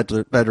of the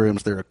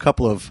bedrooms, there are a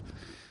couple of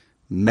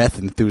meth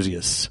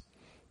enthusiasts.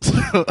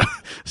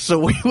 So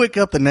we wake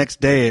up the next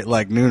day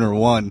at noon or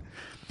 1,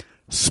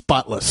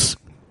 spotless.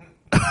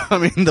 I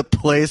mean, the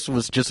place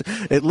was just,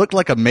 it looked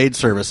like a maid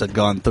service had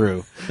gone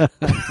through.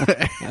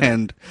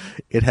 And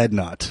it had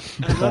not.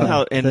 I love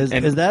how,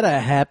 is that a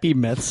happy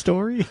meth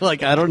story? I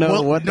don't know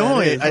Well, what no,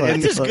 that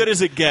is. it's as good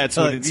as it gets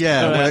when it's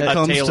yeah, when it a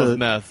comes tale to- of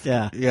meth.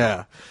 Yeah.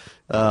 Yeah.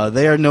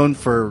 They are known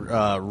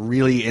for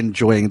really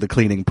enjoying the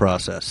cleaning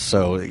process.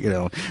 So,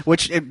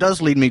 which it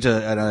does lead me to,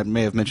 and I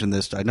may have mentioned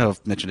this, I know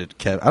I've mentioned it to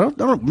Kev. I don't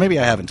know, maybe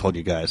I haven't told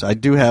you guys. I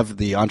do have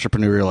the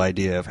entrepreneurial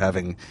idea of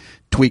having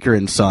Tweaker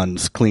and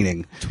Sons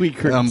cleaning.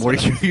 Tweaker and where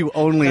you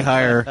only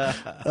hire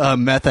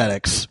meth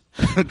addicts.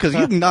 Because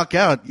you can knock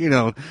out,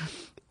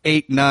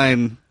 8,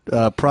 9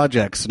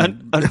 projects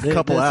in a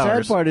couple the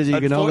hours. sad part is you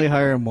can only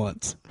hire him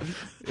once.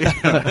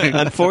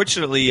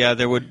 Unfortunately,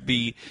 there would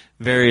be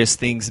various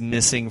things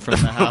missing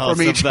from the house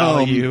From each of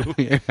value. home.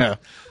 Yeah.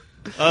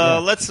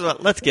 Let's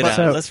get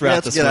out. Let's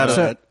wrap this get out one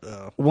of up.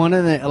 that. One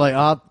of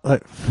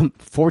the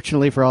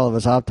fortunately for all of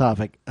us, off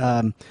topic.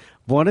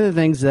 One of the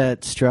things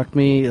that struck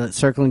me,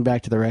 circling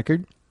back to the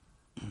record,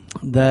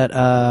 that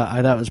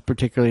I thought was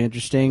particularly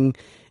interesting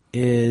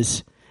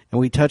is, and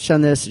we touched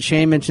on this.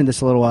 Shane mentioned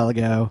this a little while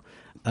ago.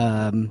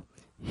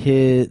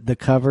 The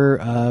cover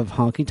of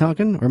Honky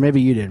Tonkin', or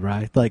maybe you did,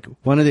 right?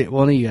 One of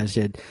you guys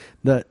did.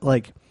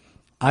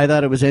 I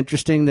thought it was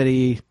interesting that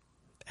he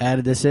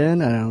added this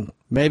in. I don't.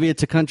 Maybe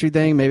it's a country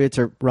thing. Maybe it's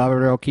a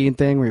Robert Earl Keen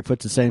thing where he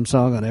puts the same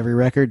song on every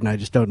record, and I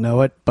just don't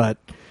know it. But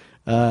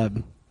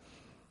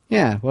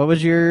yeah, what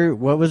was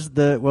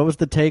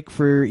the take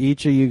for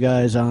each of you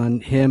guys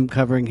on him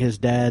covering his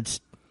dad's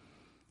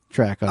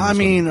track on this I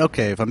mean,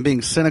 okay, if I'm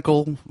being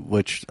cynical,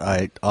 which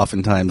I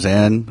oftentimes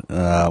am,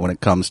 when it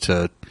comes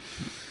to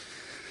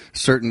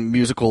certain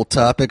musical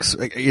topics,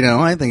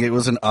 I think it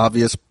was an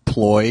obvious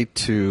ploy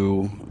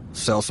to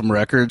sell some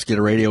records, get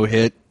a radio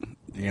hit,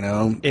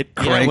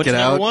 crank it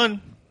out.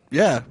 One.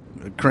 Yeah,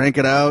 crank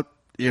it out,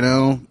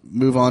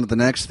 move on to the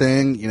next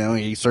thing.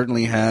 He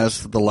certainly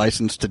has the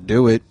license to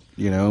do it,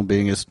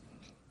 being his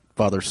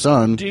father's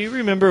son. Do you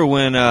remember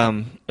when,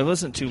 it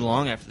wasn't too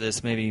long after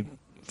this, maybe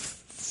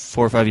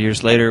 4 or 5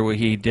 years later, where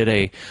he did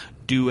a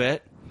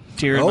duet,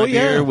 Tear in My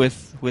Beer,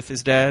 with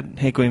his dad,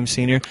 Hank Williams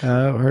Sr.?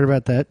 Heard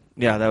about that.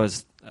 Yeah, that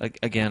was,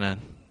 again, a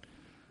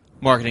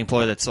marketing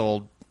ploy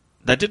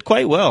that did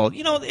quite well.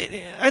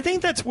 I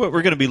think that's what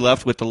we're going to be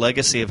left with, the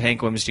legacy of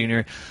Hank Williams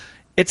Jr.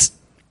 It's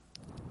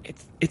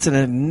an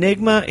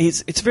enigma.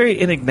 It's very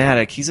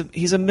enigmatic.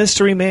 He's a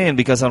mystery man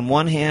because on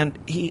one hand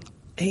he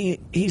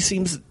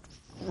seems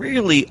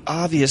really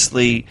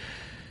obviously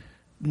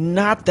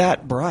not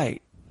that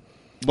bright,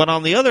 but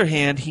on the other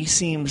hand he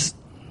seems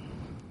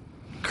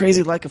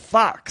crazy like a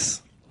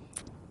fox.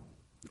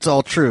 It's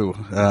all true.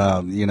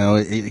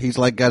 He's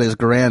like got his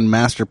grand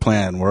master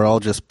plan. We're all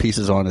just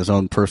pieces on his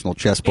own personal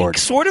chessboard. It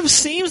sort of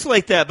seems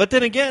like that, but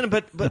then again,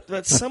 but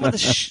some of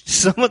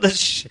the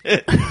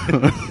shit.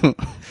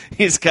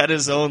 He's got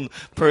his own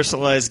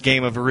personalized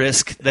game of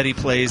Risk that he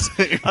plays.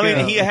 I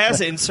mean, he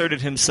has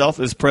inserted himself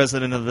as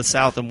president of the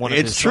South in one of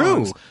his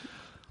songs.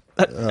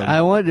 It's true.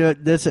 I want to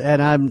do this,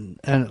 and I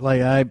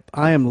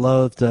am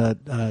loath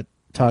to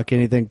talk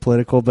anything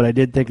political, but I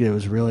did think it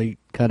was really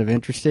kind of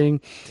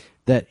interesting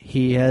that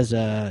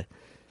the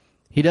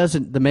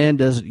man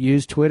doesn't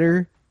use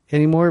Twitter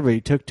anymore, but he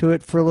took to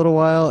it for a little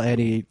while and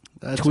he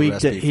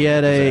tweaked it. He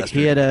had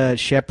a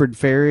Shepard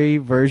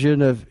Fairey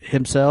version of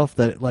himself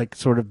that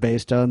sort of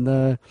based on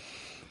the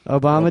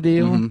Obama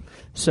deal. Mm-hmm.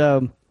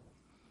 So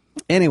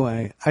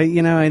anyway,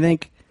 I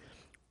think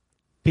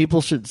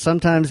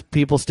sometimes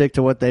people stick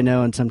to what they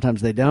know and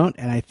sometimes they don't.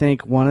 And I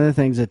think one of the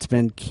things that's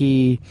been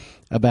key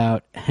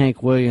about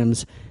Hank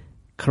Williams'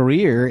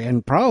 career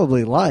and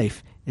probably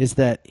life is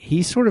that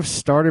he sort of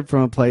started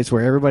from a place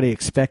where everybody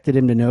expected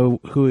him to know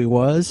who he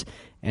was,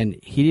 and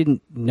he didn't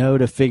know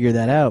to figure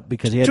that out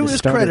because he had to start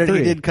his credit, at 3.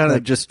 he did kind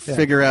of just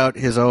figure out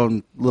his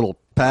own little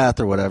path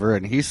or whatever,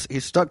 and he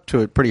stuck to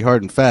it pretty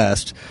hard and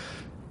fast.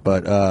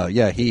 But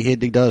he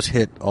does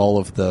hit all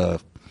of the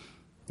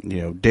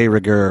de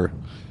rigueur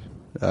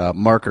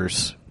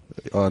markers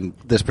on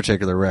this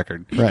particular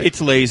record. Right. It's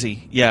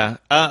lazy, yeah.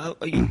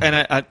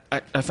 And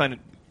I find it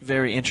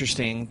very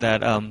interesting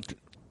that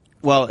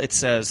it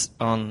says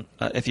on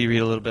if you read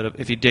a little bit,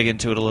 if you dig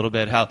into it a little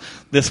bit, how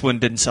this one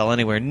didn't sell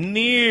anywhere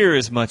near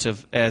as much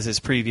as his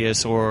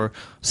previous or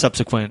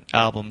subsequent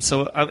albums.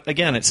 So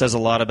again, it says a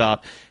lot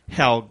about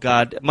how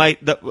God. My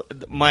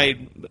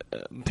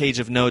page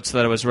of notes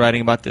that I was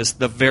writing about this,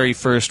 the very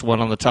first one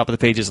on the top of the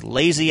page is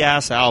lazy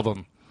ass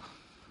album.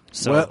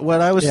 So what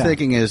I was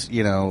thinking is,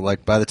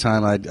 by the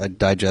time I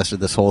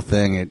digested this whole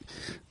thing,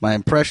 my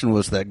impression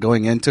was that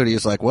going into it,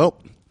 he's like, well,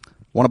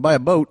 want to buy a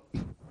boat.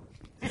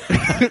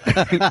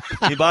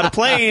 He bought a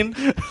plane.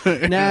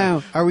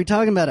 Now, are we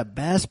talking about a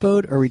bass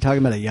boat or are we talking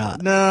about a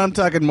yacht? No, I'm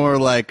talking more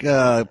like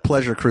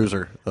pleasure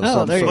cruiser. Of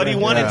some there you sort. But he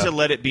wanted to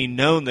let it be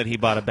known that he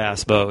bought a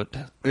bass boat.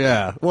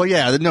 Yeah. Well,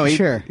 yeah. No,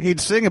 Sure. He'd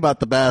sing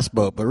about the bass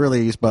boat, but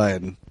really he's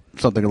buying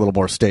something a little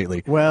more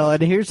stately. Well,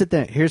 and here's the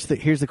thing. Here's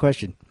the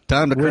question.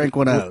 Time to crank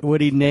one out.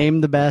 Would he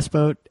name the bass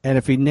boat? And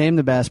if he named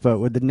the bass boat,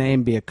 would the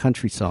name be a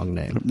country song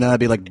name? No, it'd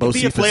be like Bo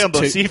It'd be a play on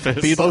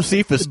Bocephus. Be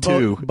Bocephus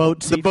 2.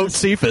 Boat The Boat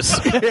Cephas.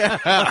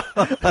 Yeah.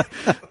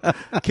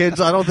 Kids,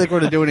 I don't think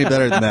we're going to do any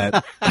better than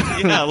that.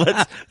 Yeah,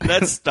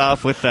 let's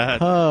stop with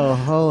that. Oh,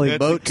 holy That's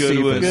Boat a good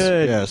Cephas. one.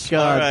 good Yes.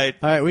 God!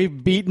 All right.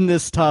 We've beaten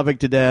this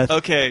topic to death.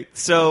 Okay,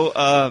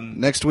 so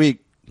Next week.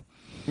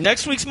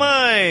 next week's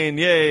mine.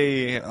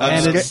 Yay!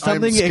 And it's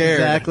something I'm scared.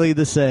 exactly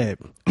the same.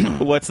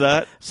 What's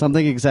that?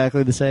 Something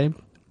exactly the same.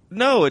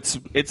 No, it's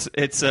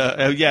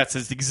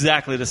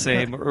exactly the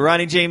same.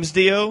 Ronnie James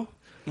Dio,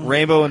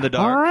 Rainbow in the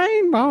Dark.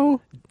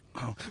 Rainbow.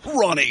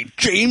 Ronnie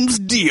James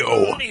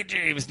Dio. Ronnie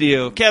James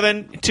Dio.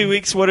 Kevin, 2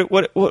 weeks.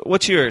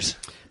 What's yours?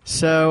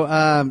 So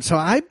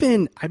I've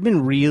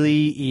been really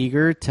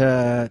eager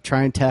to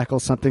try and tackle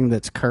something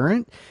that's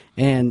current,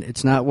 and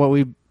it's not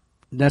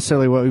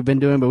necessarily what we've been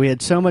doing, but we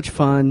had so much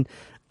fun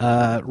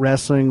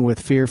wrestling with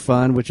Fear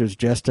Fun, which was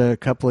just a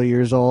couple of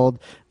years old,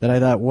 that I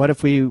thought, what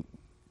if we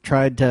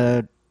tried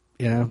to,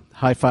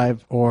 high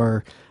five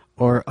or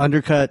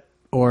undercut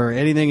or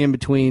anything in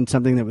between,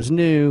 something that was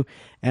new.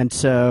 And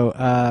so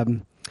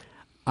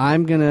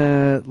I'm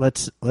gonna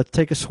let's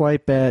take a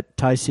swipe at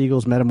Ty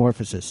Siegel's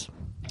Metamorphosis.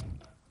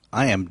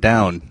 I am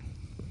down.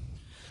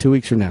 2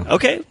 weeks from now.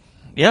 Okay.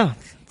 Yeah,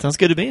 sounds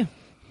good to me.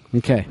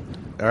 Okay.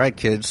 All right,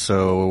 kids.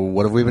 So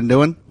what have we been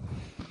doing?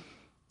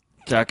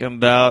 Talking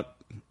about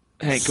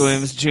Hank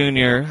Williams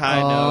Jr.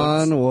 High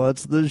notes. On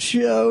what's the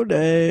show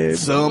name?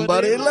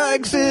 Somebody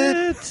likes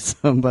it.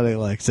 Somebody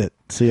likes it.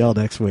 See y'all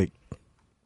next week.